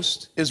the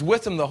host, is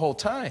with him the whole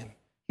time.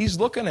 He's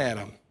looking at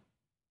him.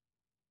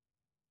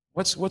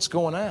 What's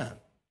going on?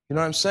 You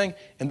know what I'm saying?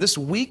 And this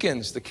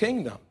weakens the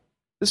kingdom.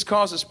 This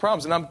causes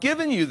problems. And I'm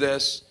giving you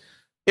this.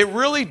 It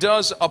really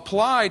does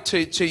apply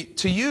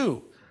to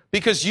you,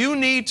 because you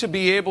need to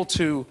be able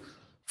to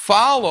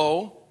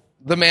follow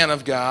the man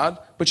of God,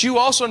 but you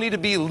also need to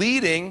be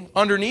leading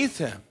underneath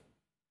him.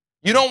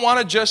 You don't want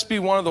to just be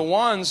one of the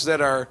ones that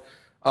are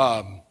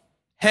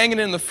hanging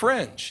in the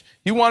fringe.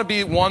 You want to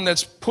be one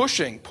that's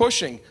pushing,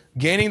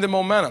 gaining the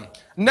momentum.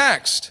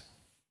 Next,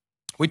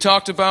 we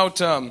talked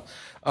about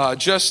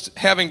just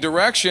having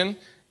direction.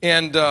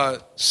 And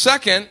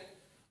second,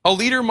 a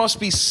leader must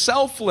be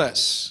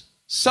selfless.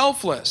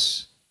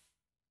 Selfless.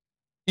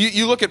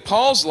 You look at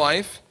Paul's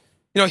life,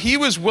 He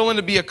was willing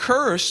to be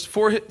accursed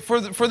for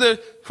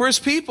his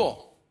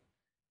people.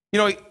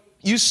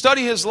 You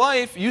study his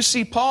life, you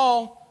see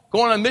Paul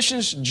going on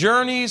missions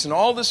journeys and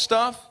all this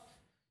stuff.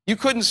 You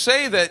couldn't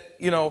say that,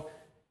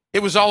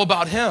 it was all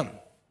about him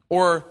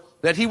or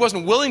that he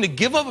wasn't willing to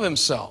give of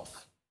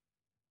himself.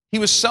 He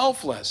was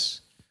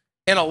selfless.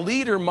 And a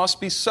leader must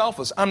be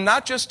selfless. I'm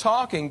not just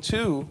talking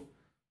to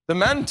the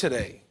men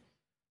today.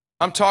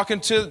 I'm talking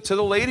to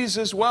the ladies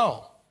as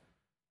well.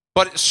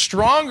 But it's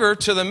stronger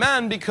to the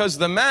men because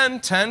the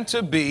men tend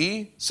to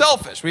be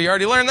selfish. We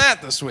already learned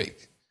that this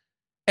week.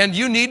 And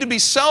you need to be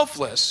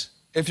selfless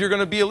if you're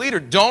going to be a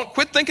leader. Don't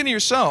quit thinking of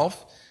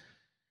yourself.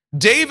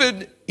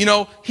 David,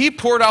 he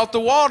poured out the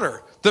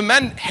water. The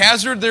men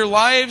hazarded their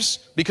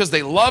lives because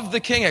they loved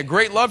the king, had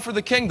great love for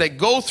the king. They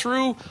go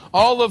through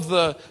all of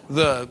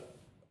the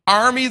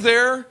army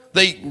there.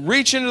 They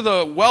reach into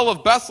the well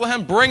of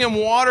Bethlehem, bring him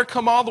water,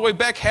 come all the way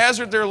back,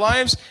 hazard their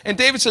lives. And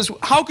David says,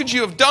 how could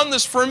you have done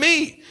this for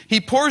me?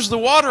 He pours the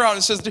water out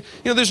and says,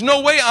 there's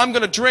no way I'm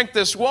going to drink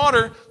this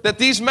water that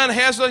these men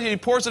hazard, and he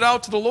pours it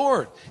out to the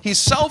Lord. He's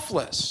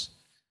selfless.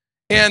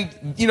 And,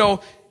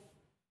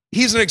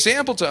 he's an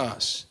example to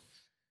us.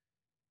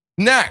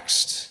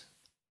 Next,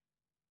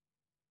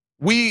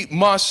 we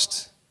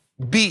must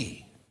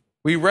be.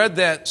 We read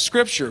that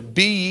scripture,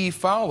 be ye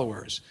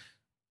followers.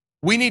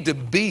 We need to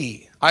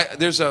be.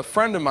 There's a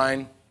friend of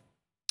mine,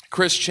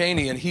 Chris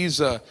Cheney, and he's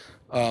a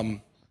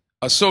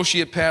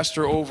associate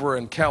pastor over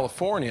in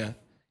California.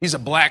 He's a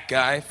black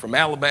guy from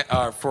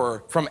Alabama,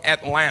 from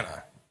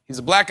Atlanta. He's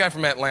a black guy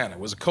from Atlanta.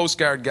 Was a Coast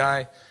Guard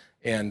guy,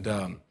 and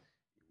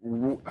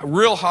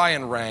real high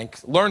in rank.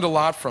 Learned a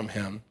lot from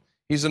him.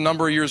 He's a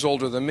number of years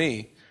older than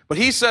me. But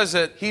he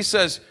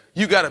says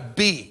you got to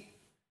be.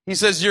 He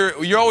says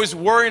you're always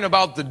worrying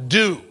about the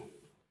do,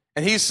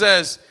 and he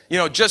says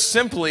just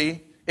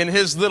simply. In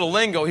his little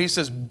lingo, he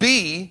says,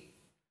 be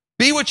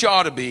what you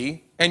ought to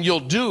be, and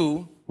you'll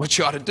do what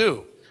you ought to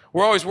do.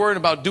 We're always worried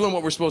about doing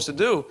what we're supposed to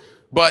do,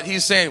 but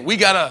he's saying, we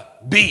got to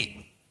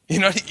be. You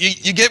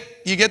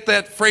get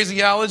that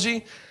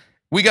phraseology?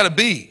 We got to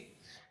be.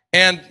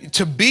 And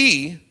to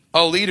be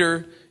a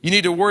leader, you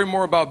need to worry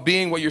more about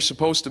being what you're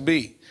supposed to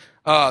be.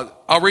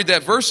 I'll read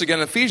that verse again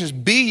in Ephesians.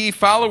 Be ye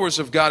followers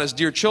of God as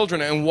dear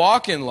children, and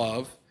walk in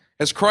love,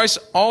 as Christ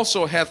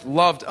also hath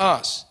loved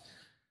us.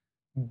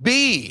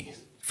 Be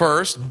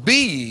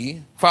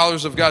ye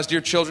followers of God's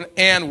dear children,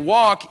 and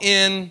walk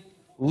in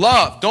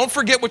love. Don't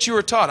forget what you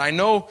were taught. I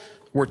know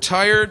we're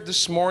tired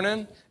this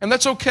morning, and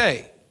that's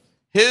okay.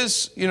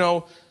 His,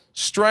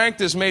 strength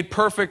is made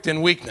perfect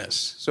in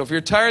weakness. So if you're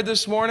tired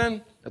this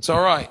morning, that's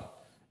all right,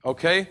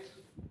 okay?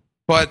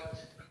 But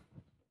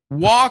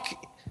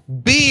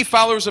be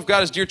followers of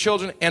God as dear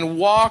children, and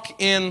walk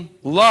in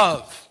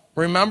love.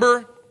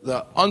 Remember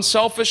the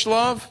unselfish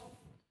love?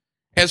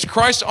 As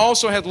Christ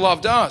also hath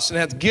loved us, and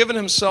hath given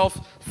himself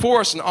for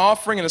us, an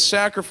offering and a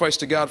sacrifice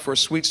to God for a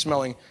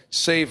sweet-smelling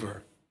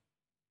savor.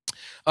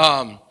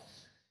 The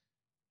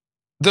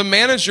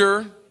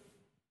manager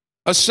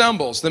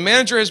assembles. The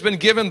manager has been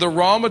given the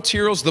raw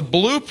materials, the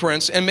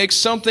blueprints, and makes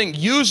something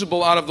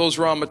usable out of those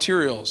raw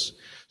materials.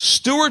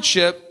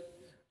 Stewardship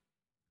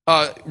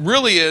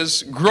really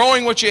is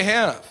growing what you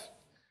have.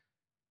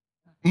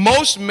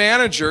 Most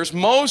managers,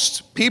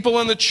 most people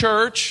in the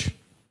church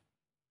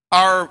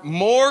are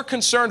more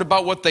concerned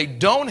about what they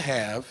don't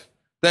have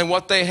than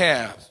what they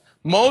have.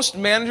 Most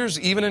managers,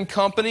 even in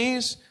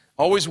companies,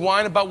 always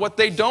whine about what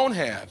they don't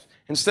have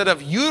instead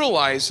of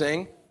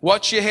utilizing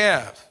what you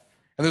have.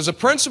 And there's a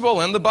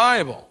principle in the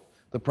Bible.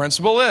 The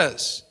principle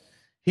is,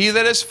 he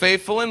that is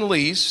faithful in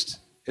least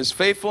is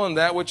faithful in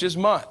that which is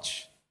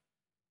much.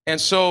 And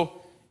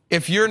so,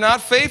 if you're not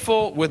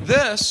faithful with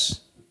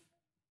this,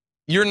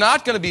 you're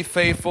not going to be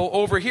faithful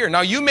over here.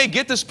 Now, you may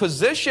get this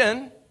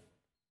position,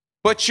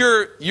 but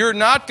you're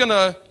not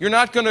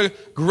gonna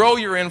grow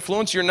your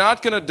influence. You're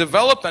not gonna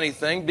develop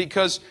anything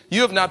because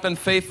you have not been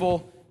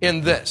faithful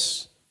in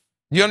this.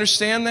 You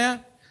understand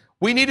that?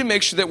 We need to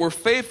make sure that we're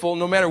faithful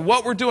no matter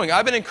what we're doing.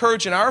 I've been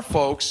encouraging our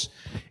folks,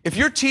 if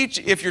you're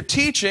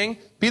teaching,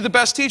 be the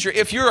best teacher.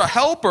 If you're a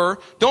helper,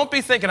 don't be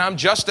thinking I'm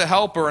just a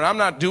helper and I'm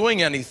not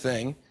doing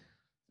anything.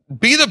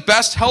 Be the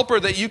best helper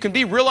that you can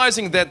be,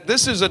 realizing that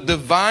this is a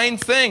divine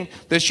thing,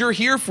 that you're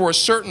here for a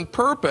certain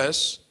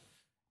purpose.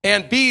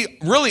 And be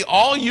really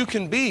all you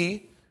can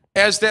be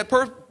as that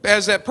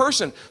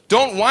person.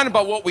 Don't whine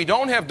about what we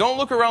don't have. Don't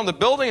look around the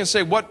building and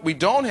say what we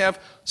don't have.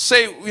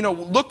 Say,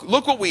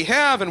 look what we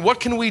have and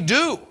what can we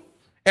do?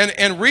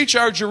 And reach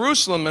our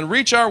Jerusalem and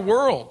reach our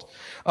world.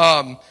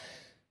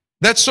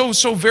 That's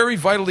so very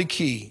vitally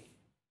key.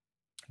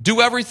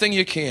 Do everything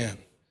you can.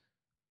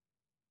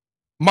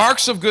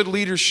 Marks of good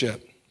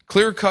leadership.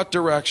 Clear-cut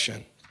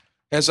direction,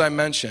 as I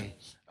mentioned.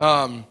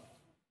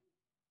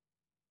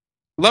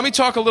 Let me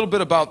talk a little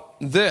bit about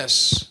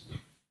this.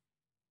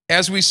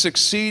 As we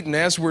succeed and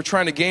as we're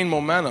trying to gain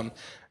momentum,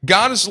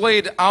 God has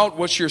laid out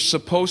what you're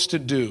supposed to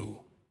do.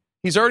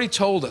 He's already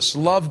told us,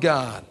 love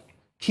God,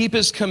 keep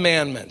his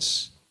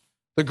commandments,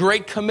 the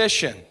Great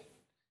Commission.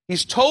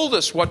 He's told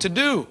us what to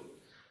do.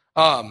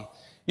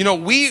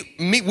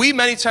 we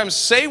many times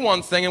say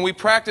one thing and we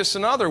practice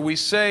another. We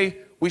say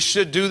we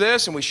should do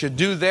this and we should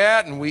do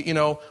that, and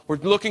we're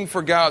looking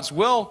for God's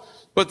will,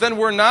 but then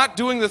we're not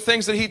doing the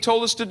things that He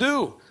told us to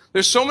do.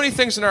 There's so many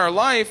things in our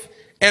life,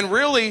 and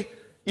really,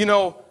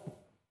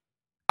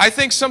 I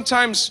think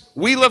sometimes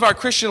we live our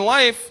Christian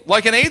life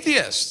like an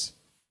atheist.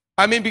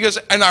 Because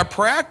in our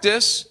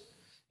practice,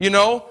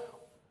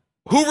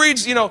 who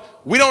reads,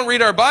 we don't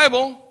read our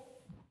Bible.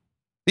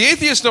 The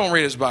atheists don't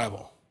read his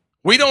Bible.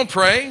 We don't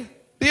pray.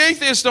 The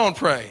atheists don't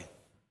pray.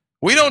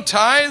 We don't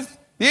tithe.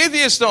 The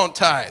atheists don't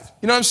tithe.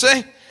 You know what I'm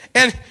saying?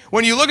 And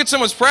when you look at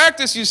someone's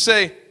practice, you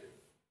say,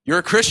 you're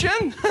a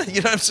Christian?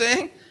 You know what I'm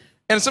saying?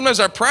 And sometimes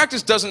our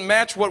practice doesn't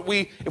match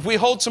if we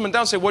hold someone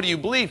down and say, what do you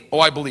believe? Oh,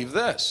 I believe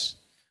this.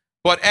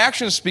 But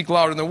actions speak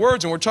louder than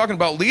words, and we're talking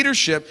about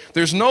leadership.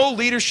 There's no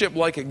leadership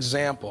like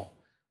example.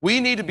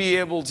 We need to be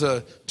able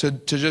to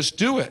just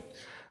do it.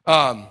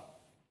 The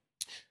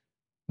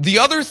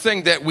other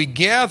thing that we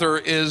gather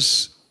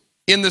is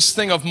in this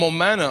thing of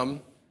momentum,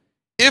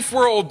 if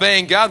we're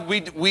obeying God,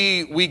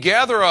 we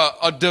gather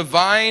a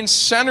divine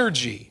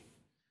synergy.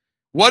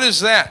 What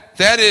is that?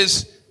 That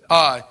is,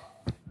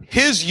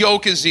 His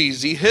yoke is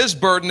easy, His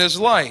burden is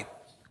light.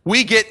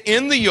 We get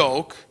in the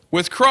yoke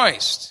with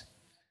Christ.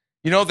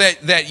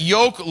 That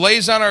yoke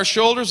lays on our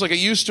shoulders like it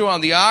used to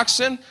on the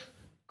oxen.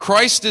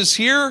 Christ is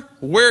here,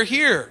 we're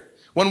here.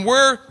 When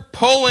we're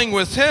pulling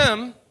with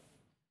Him,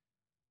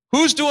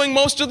 who's doing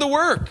most of the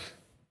work?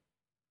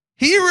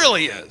 He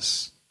really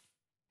is.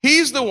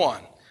 He's the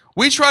one.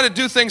 We try to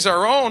do things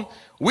our own.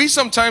 We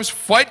sometimes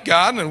fight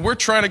God, and we're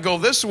trying to go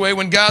this way.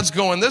 When God's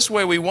going this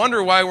way, we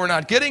wonder why we're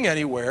not getting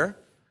anywhere.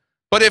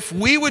 But if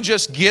we would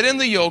just get in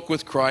the yoke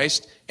with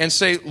Christ and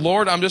say,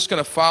 Lord, I'm just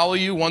going to follow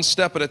you one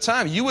step at a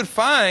time, you would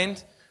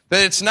find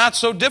that it's not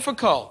so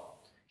difficult.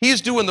 He's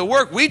doing the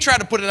work. We try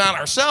to put it on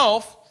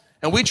ourselves,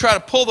 and we try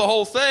to pull the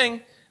whole thing.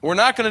 We're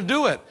not going to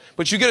do it.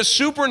 But you get a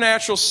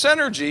supernatural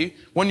synergy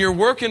when you're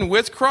working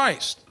with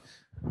Christ.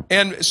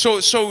 And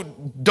so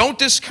don't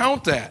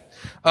discount that.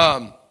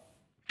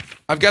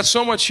 I've got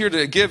so much here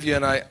to give you,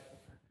 and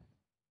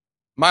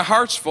my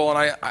heart's full,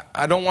 and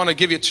I don't want to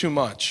give you too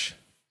much.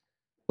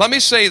 Let me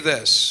say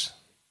this.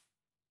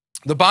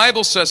 The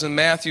Bible says in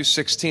Matthew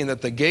 16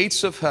 that the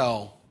gates of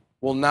hell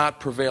will not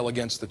prevail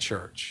against the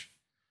church.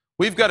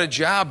 We've got a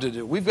job to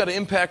do. We've got to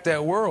impact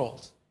that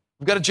world.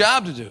 We've got a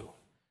job to do.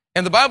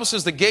 And the Bible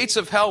says the gates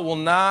of hell will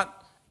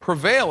not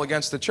prevail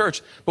against the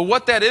church. But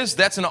what that is,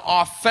 that's an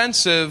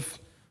offensive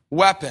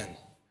weapon.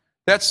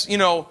 That's,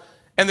 and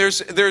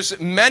there's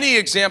many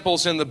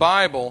examples in the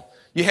Bible.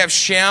 You have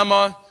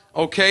Shammah,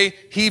 okay?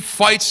 He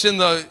fights in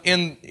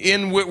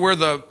where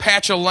the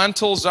patch of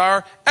lentils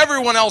are.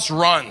 Everyone else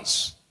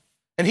runs.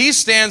 And he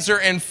stands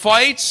there and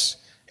fights,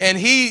 and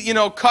he,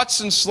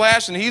 cuts and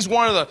slashes, and he's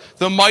one of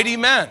the mighty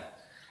men.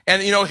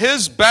 And,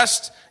 his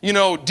best,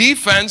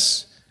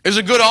 defense is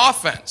a good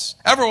offense.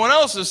 Everyone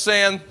else is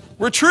saying,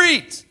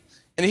 retreat.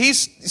 And he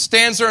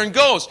stands there and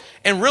goes.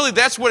 And really,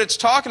 that's what it's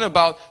talking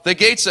about, the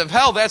gates of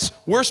hell.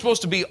 We're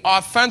supposed to be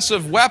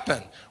offensive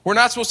weapon. We're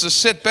not supposed to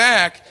sit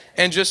back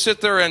and just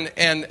sit there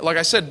and, like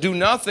I said, do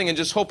nothing and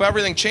just hope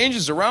everything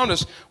changes around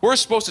us. We're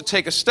supposed to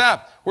take a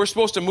step. We're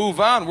supposed to move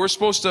on. We're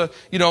supposed to,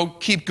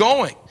 keep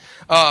going.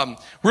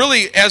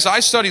 Really, as I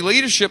study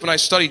leadership and I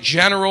study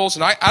generals,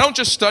 and I don't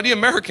just study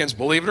Americans,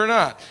 believe it or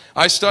not.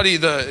 I study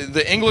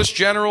the English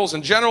generals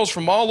and generals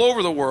from all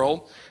over the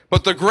world.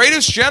 But the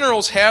greatest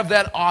generals have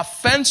that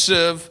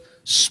offensive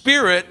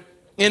spirit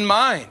in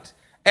mind.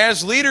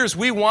 As leaders,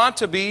 we want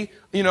to be,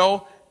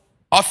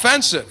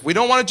 offensive. We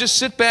don't want to just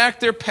sit back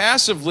there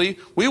passively.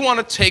 We want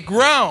to take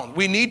ground.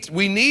 We need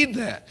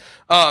that.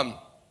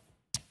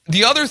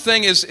 The other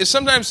thing is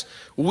sometimes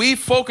we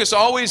focus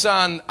always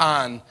on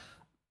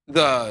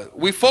the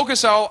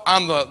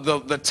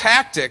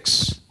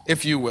tactics,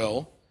 if you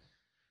will.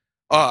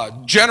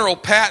 General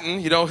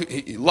Patton,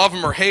 love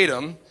him or hate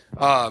him,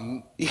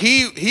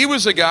 he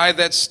was a guy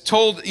that's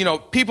told,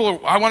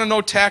 people, I want to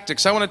know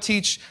tactics. I want to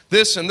teach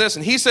this and this.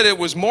 And he said it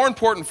was more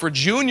important for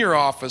junior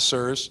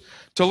officers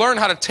to learn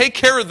how to take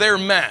care of their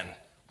men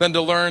than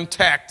to learn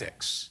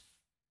tactics.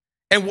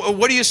 And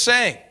what are you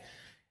saying?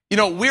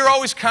 We're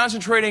always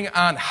concentrating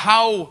on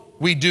how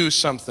we do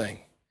something.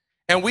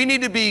 And we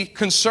need to be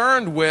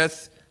concerned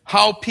with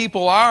how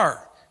people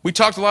are. We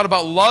talked a lot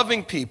about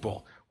loving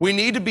people. We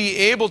need to be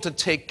able to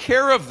take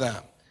care of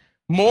them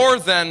more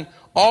than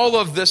all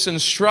of this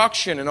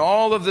instruction and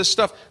all of this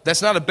stuff.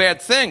 That's not a bad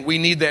thing. We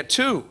need that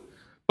too.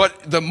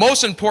 But the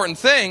most important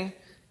thing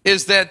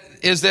is that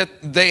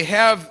they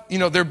have,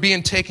 they're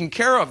being taken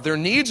care of. Their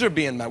needs are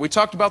being met. We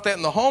talked about that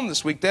in the home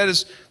this week. That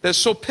is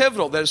so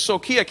pivotal. That is so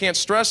key. I can't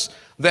stress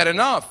that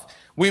enough.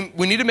 We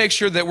need to make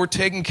sure that we're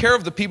taking care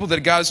of the people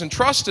that God has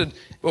entrusted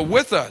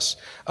with us.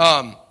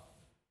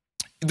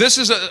 This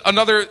is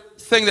another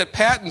thing that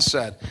Patton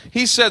said.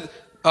 He said,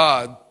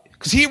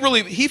 because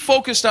he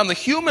focused on the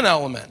human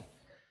element.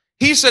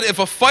 He said if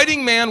a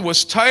fighting man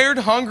was tired,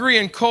 hungry,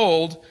 and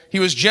cold,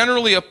 he was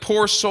generally a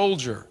poor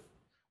soldier.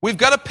 We've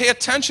got to pay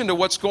attention to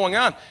what's going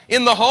on.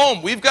 In the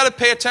home, we've got to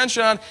pay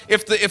attention on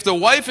if the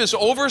wife is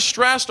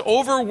overstressed,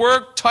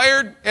 overworked,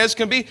 tired as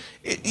can be,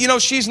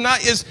 she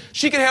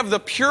can have the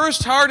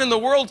purest heart in the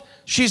world,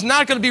 she's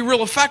not going to be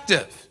real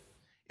effective.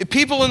 If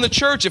people in the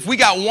church, if we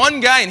got one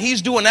guy and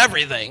he's doing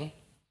everything,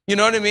 you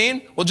know what I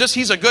mean? Well,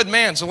 he's a good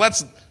man, so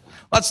let's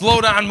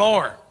load on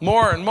more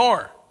and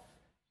more.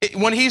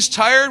 When he's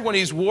tired, when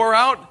he's wore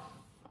out,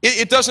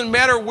 it doesn't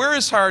matter where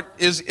his heart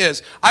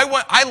is.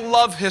 I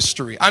love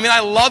history. I mean, I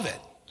love it.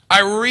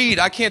 I read,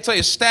 I can't tell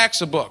you,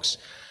 stacks of books.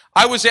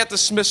 I was at the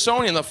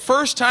Smithsonian. The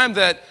first time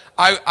that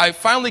I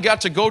finally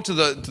got to go to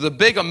the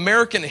big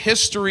American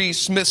History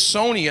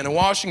Smithsonian in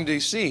Washington,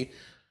 D.C.,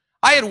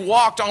 I had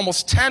walked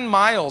almost 10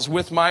 miles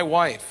with my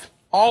wife,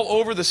 all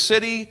over the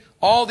city,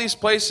 all these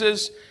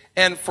places,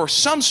 and for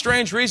some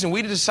strange reason,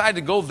 we decided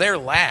to go there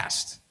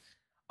last.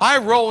 I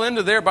roll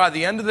into there by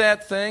the end of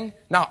that thing.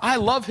 Now, I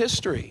love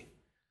history.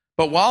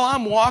 But while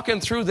I'm walking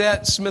through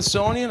that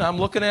Smithsonian, I'm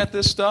looking at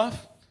this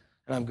stuff,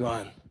 and I'm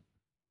going,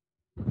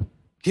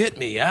 get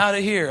me out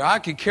of here. I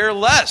could care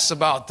less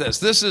about this.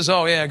 This is,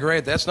 oh, yeah,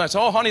 great. That's nice.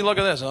 Oh, honey, look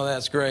at this. Oh,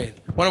 that's great.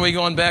 When are we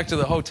going back to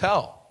the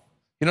hotel?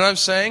 You know what I'm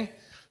saying?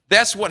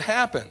 That's what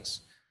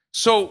happens.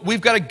 So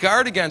we've got to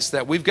guard against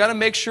that. We've got to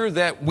make sure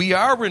that we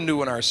are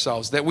renewing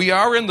ourselves, that we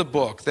are in the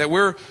book, that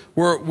we're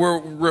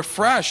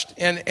refreshed.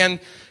 And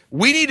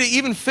we need to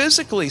even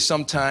physically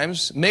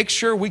sometimes make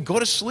sure we go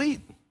to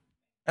sleep.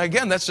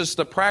 Again, that's just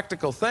a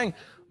practical thing.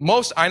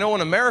 I know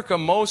in America,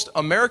 most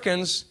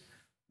Americans,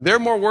 they're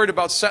more worried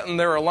about setting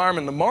their alarm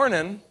in the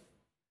morning.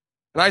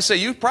 And I say,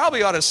 you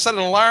probably ought to set an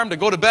alarm to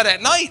go to bed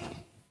at night,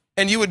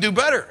 and you would do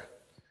better.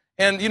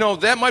 And,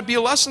 that might be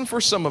a lesson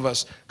for some of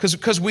us,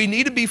 because we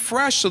need to be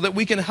fresh so that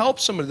we can help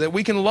somebody, that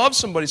we can love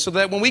somebody, so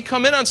that when we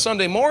come in on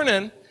Sunday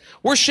morning,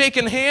 we're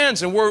shaking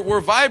hands and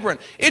we're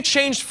vibrant. It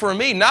changed for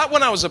me, not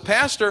when I was a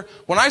pastor.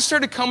 When I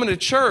started coming to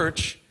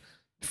church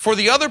for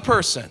the other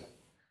person,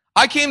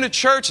 I came to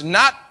church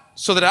not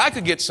so that I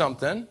could get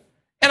something,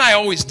 and I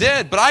always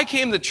did, but I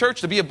came to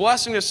church to be a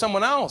blessing to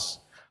someone else.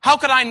 How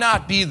could I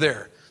not be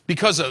there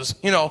because of,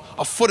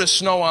 a foot of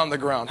snow on the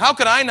ground? How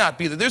could I not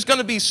be there? There's going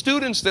to be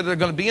students that are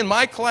going to be in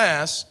my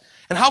class,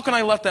 and how can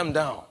I let them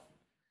down?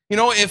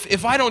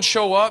 If I don't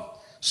show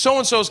up,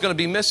 so-and-so is going to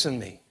be missing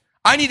me.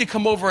 I need to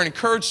come over and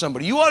encourage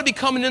somebody. You ought to be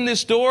coming in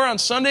this door on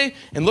Sunday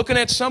and looking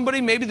at somebody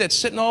maybe that's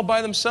sitting all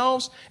by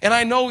themselves. And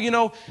I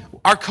know,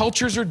 our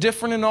cultures are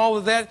different and all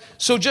of that.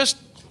 So just,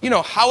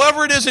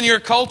 however it is in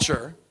your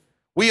culture,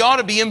 we ought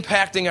to be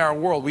impacting our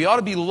world. We ought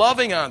to be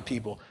loving on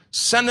people.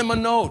 Send them a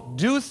note.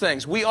 Do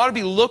things. We ought to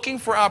be looking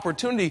for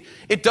opportunity.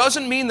 It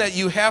doesn't mean that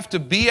you have to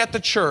be at the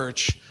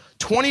church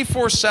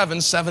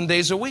 24/7, 7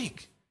 days a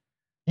week.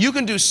 You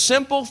can do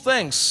simple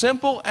things,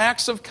 simple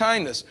acts of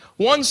kindness.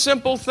 One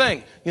simple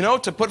thing,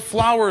 to put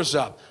flowers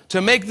up,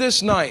 to make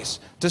this nice,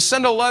 to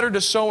send a letter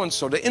to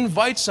so-and-so, to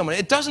invite someone.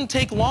 It doesn't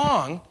take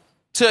long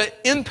to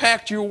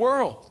impact your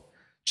world.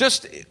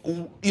 Just,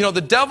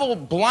 the devil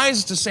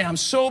blinds to say, I'm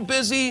so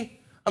busy,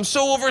 I'm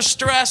so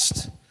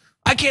overstressed,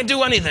 I can't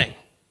do anything.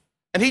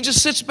 And he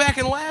just sits back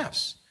and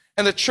laughs.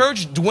 And the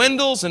church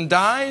dwindles and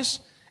dies.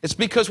 It's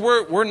because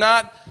we're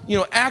not,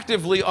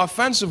 actively,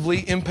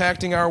 offensively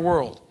impacting our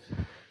world.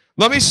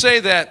 Let me say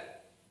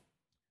that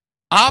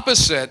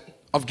opposite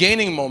of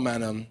gaining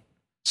momentum,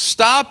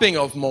 stopping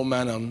of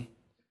momentum,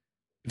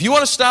 if you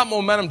want to stop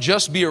momentum,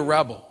 just be a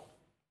rebel.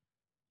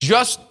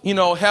 Just,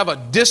 have a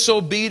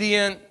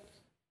disobedient,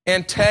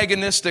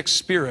 antagonistic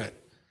spirit.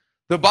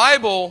 The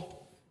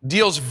Bible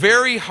deals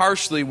very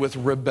harshly with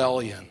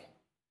rebellion.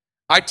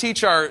 I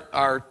teach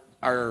our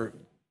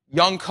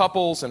young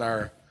couples and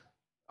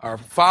our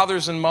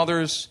fathers and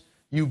mothers,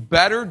 you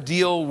better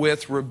deal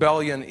with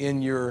rebellion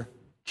in your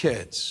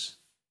kids.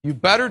 You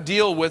better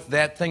deal with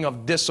that thing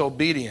of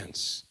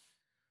disobedience.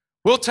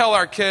 We'll tell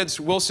our kids,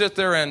 we'll sit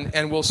there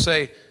and we'll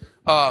say,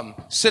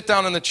 sit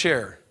down in the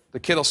chair. The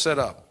kid will sit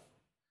up.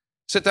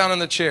 Sit down in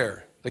the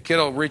chair. The kid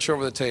will reach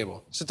over the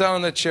table. Sit down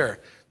in the chair.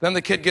 Then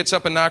the kid gets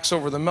up and knocks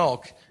over the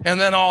milk, and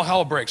then all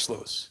hell breaks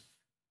loose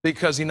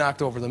because he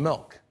knocked over the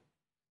milk.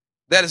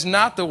 That is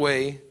not the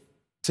way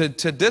to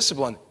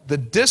discipline. The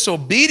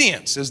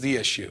disobedience is the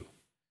issue.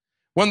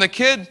 When the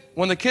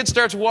kid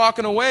starts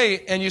walking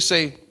away and you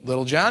say,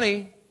 little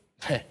Johnny,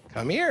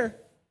 come here.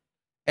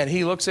 And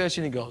he looks at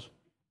you and he goes,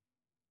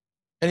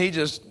 and he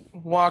just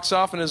walks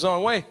off in his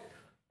own way.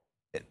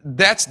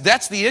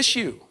 That's the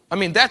issue. I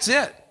mean, that's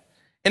it.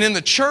 And in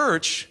the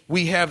church,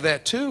 we have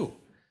that too.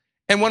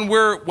 And when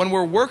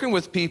we're working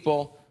with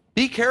people,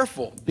 be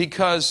careful,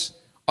 because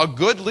a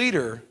good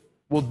leader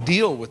will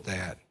deal with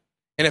that.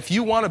 And if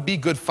you want to be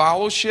good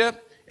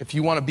fellowship, if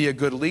you want to be a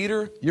good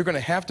leader, you're going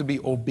to have to be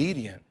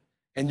obedient.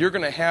 And you're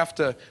going to have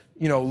to,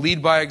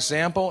 lead by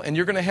example, and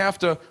you're going to have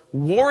to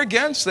war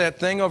against that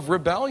thing of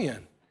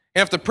rebellion.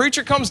 And if the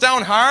preacher comes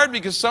down hard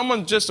because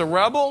someone's just a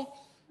rebel,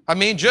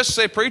 just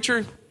say,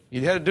 preacher,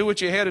 you had to do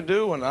what you had to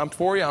do, and I'm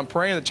for you. I'm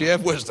praying that you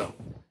have wisdom,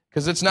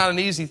 because it's not an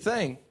easy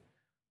thing.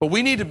 But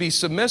we need to be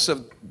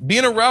submissive.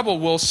 Being a rebel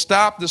will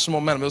stop this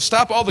momentum. It'll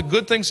stop all the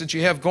good things that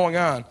you have going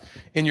on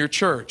in your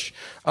church.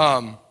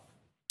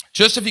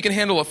 Just if you can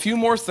handle a few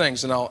more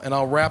things, and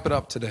I'll wrap it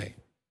up today.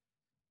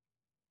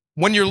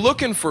 When you're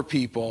looking for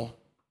people,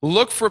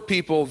 look for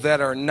people that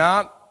are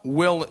not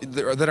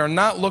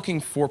looking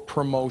for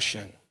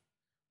promotion.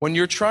 When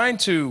you're trying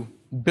to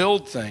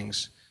build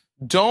things,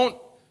 don't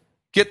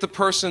get the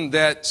person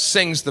that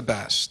sings the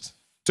best.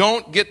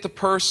 Don't get the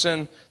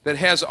person that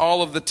has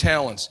all of the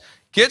talents.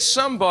 Get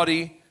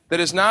somebody that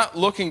is not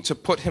looking to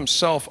put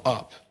himself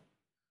up.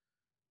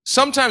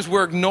 Sometimes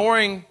we're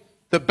ignoring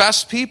the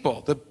best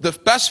people, the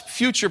best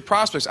future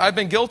prospects. I've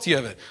been guilty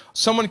of it.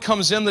 Someone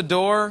comes in the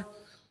door,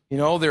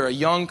 they're a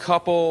young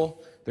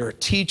couple, they're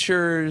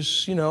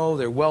teachers,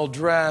 they're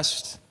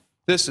well-dressed.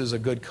 This is a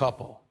good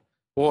couple.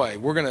 Boy,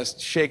 we're going to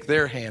shake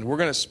their hand. We're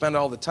going to spend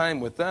all the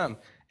time with them.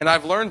 And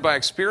I've learned by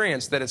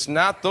experience that it's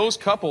not those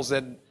couples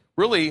that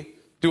really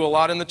do a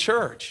lot in the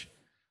church.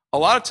 A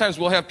lot of times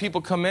we'll have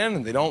people come in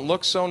and they don't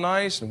look so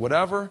nice and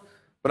whatever,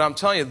 but I'm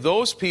telling you,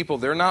 those people,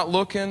 they're not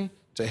looking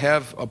to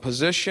have a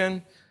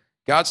position.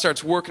 God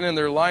starts working in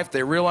their life.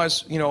 They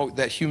realize,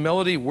 that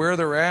humility, where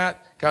they're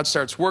at. God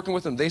starts working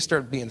with them. They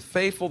start being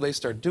faithful. They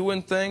start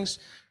doing things.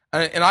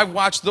 And I've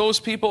watched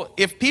those people.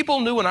 If people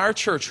knew in our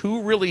church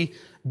who really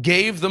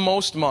gave the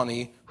most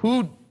money,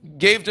 who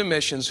gave to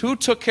missions, who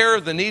took care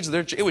of the needs of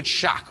their church, it would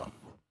shock them.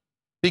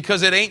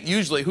 Because it ain't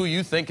usually who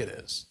you think it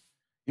is.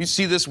 You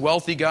see this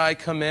wealthy guy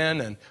come in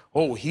and,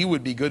 he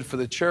would be good for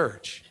the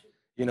church,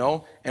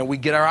 and we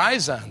get our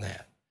eyes on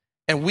that.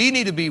 And we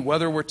need to be,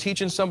 whether we're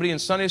teaching somebody in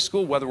Sunday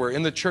school, whether we're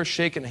in the church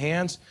shaking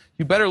hands,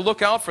 you better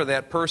look out for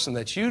that person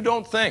that you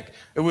don't think.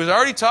 It was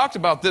already talked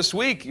about this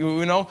week,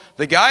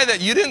 the guy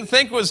that you didn't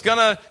think was going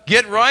to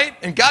get right.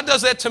 And God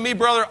does that to me,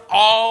 brother,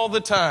 all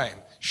the time.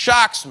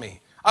 Shocks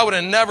me. I would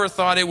have never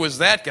thought it was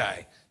that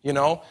guy,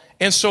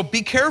 And so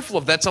be careful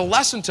of that. It's a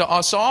lesson to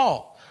us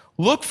all.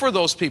 Look for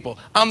those people.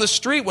 On the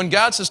street, when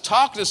God says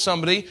talk to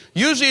somebody,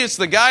 usually it's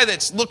the guy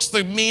that looks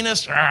the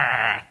meanest.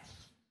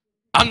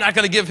 I'm not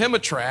going to give him a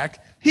tract.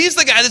 He's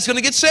the guy that's going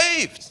to get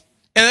saved.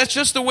 And that's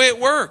just the way it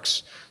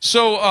works.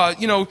 So,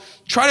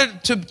 try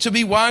to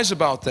be wise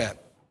about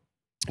that.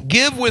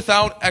 Give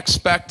without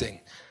expecting.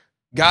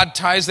 God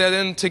ties that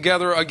in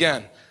together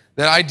again.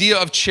 That idea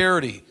of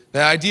charity,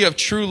 that idea of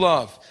true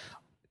love.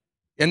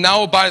 And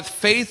now by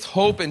faith,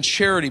 hope, and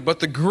charity.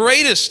 But the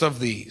greatest of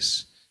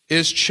these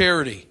is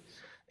charity.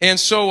 And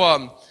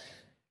so,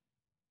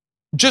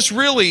 just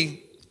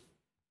really,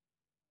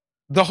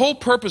 the whole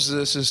purpose of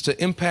this is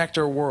to impact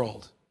our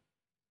world.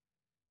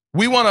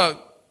 We want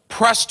to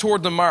press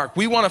toward the mark.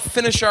 We want to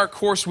finish our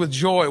course with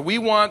joy. We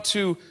want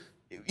to,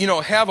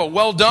 have a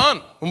well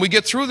done when we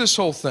get through this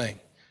whole thing.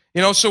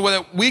 So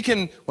that we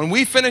can, when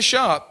we finish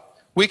up,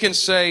 we can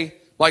say,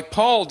 like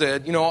Paul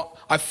did,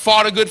 I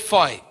fought a good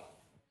fight.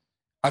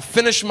 I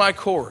finished my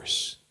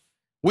course.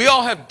 We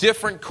all have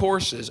different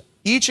courses.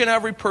 Each and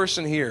every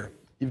person here,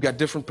 you've got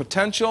different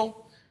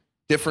potential,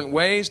 different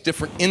ways,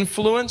 different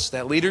influence,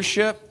 that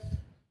leadership.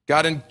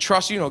 God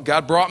entrusts you.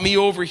 God brought me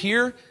over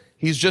here.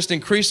 He's just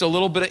increased a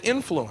little bit of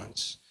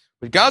influence.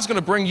 But God's going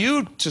to bring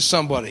you to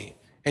somebody,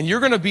 and you're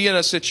going to be in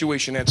a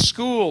situation at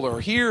school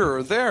or here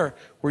or there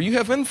where you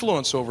have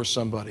influence over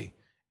somebody.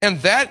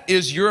 And that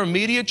is your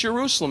immediate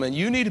Jerusalem, and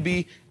you need to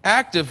be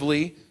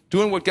actively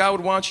doing what God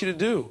would want you to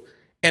do.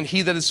 And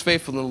he that is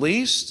faithful in the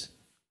least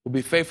will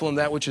be faithful in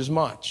that which is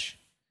much.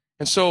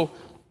 And so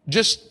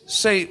just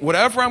say,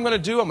 whatever I'm going to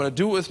do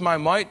it with my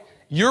might.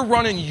 You're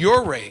running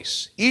your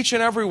race. Each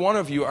and every one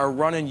of you are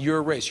running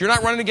your race. You're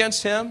not running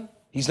against him.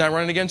 He's not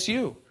running against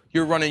you.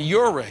 You're running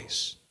your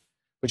race.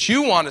 But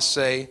you want to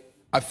say,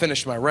 I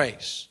finished my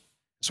race.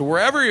 So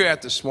wherever you're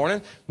at this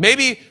morning,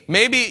 maybe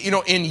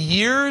in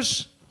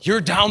years,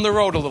 you're down the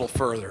road a little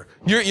further.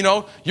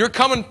 You're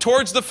coming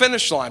towards the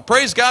finish line.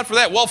 Praise God for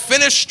that. Well,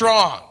 finish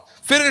strong.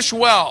 Finish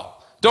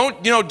well.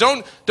 Don't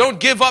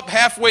give up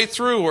halfway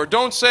through, or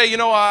don't say,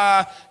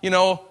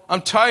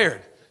 I'm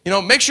tired.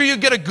 Make sure you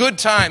get a good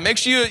time. Make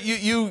sure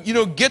you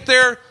get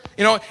there.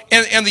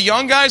 And the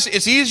young guys,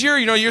 it's easier.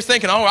 You're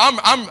thinking,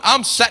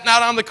 I'm setting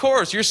out on the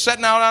course. You're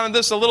setting out on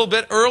this a little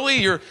bit early.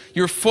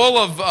 You're full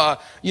of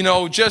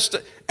just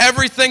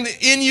everything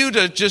in you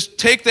to just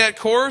take that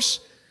course.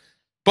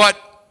 But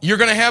you're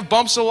going to have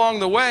bumps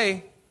along the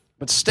way.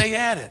 But stay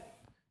at it.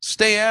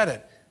 Stay at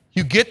it.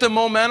 You get the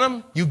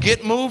momentum. You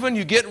get moving.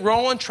 You get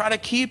rolling. Try to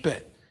keep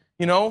it.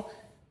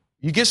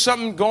 You get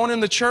something going in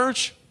the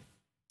church.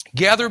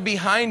 Gather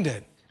behind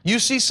it. You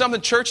see some of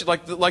the church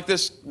like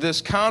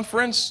this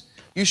conference,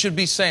 you should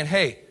be saying,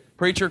 hey,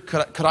 preacher,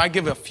 could I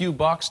give a few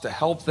bucks to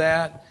help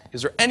that?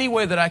 Is there any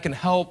way that I can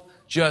help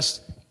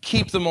just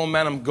keep the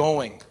momentum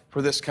going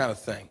for this kind of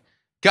thing?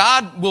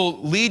 God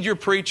will lead your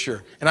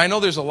preacher. And I know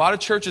there's a lot of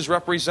churches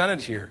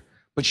represented here,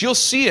 but you'll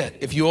see it.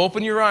 If you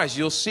open your eyes,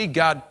 you'll see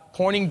God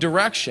pointing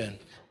direction.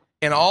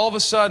 And all of a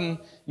sudden,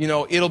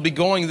 it'll be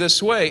going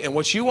this way. And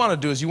what you want to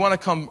do is you want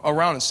to come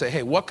around and say,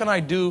 hey, what can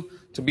I do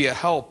to be a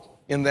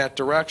help in that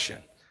direction?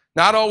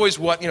 Not always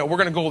we're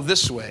going to go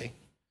this way.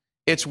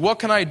 It's what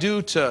can I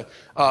do to,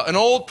 an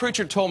old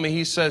preacher told me,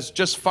 he says,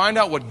 just find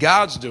out what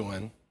God's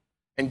doing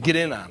and get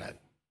in on it.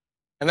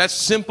 And that's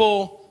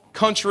simple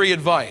country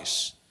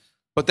advice.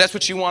 But that's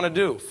what you want to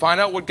do. Find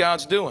out what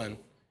God's doing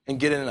and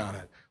get in on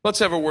it. Let's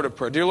have a word of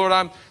prayer. Dear Lord,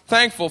 I'm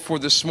thankful for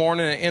this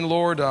morning. And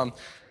Lord,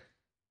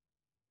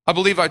 I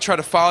believe I try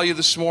to follow you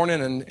this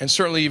morning, and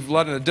certainly you've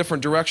led in a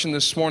different direction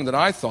this morning than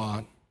I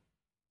thought.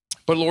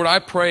 But Lord, I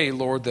pray,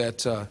 Lord, that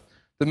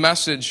the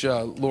message,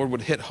 Lord,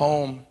 would hit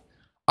home.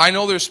 I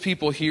know there's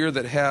people here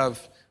that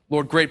have,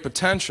 Lord, great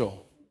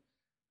potential.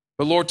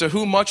 But Lord, to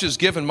whom much is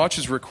given, much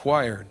is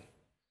required.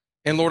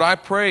 And Lord, I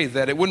pray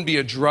that it wouldn't be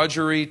a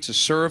drudgery to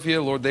serve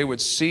you. Lord, they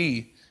would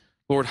see,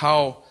 Lord,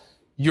 how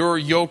your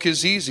yoke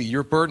is easy,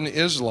 your burden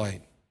is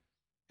light.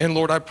 And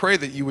Lord, I pray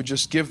that you would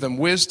just give them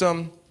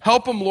wisdom.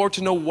 Help them, Lord,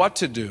 to know what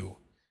to do.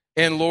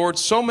 And Lord,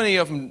 so many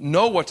of them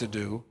know what to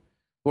do.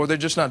 Lord, they're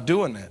just not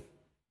doing it.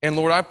 And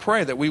Lord, I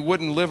pray that we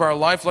wouldn't live our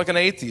life like an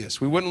atheist.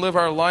 We wouldn't live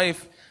our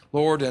life,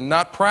 Lord, and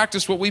not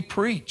practice what we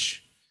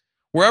preach.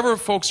 Wherever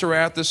folks are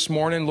at this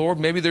morning, Lord,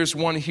 maybe there's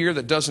one here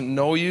that doesn't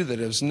know you, that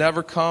has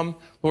never come,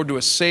 Lord, to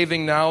a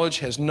saving knowledge,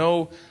 has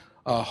no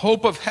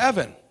hope of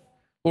heaven.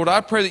 Lord,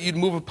 I pray that you'd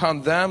move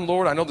upon them,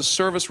 Lord. I know the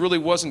service really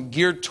wasn't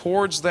geared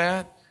towards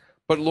that,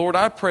 but Lord,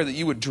 I pray that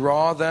you would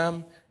draw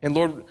them. And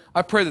Lord,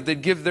 I pray that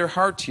they'd give their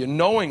heart to you,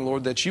 knowing,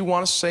 Lord, that you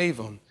want to save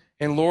them.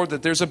 And Lord,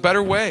 that there's a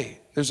better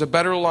way, there's a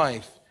better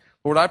life.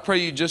 Lord, I pray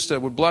you just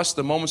would bless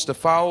the moments to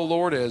follow,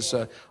 Lord, as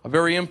a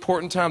very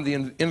important time, the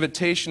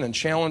invitation and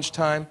challenge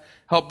time.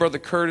 Help Brother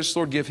Curtis,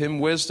 Lord, give him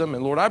wisdom.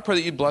 And Lord, I pray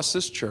that you'd bless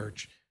this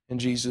church. In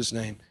Jesus'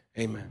 name,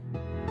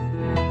 amen.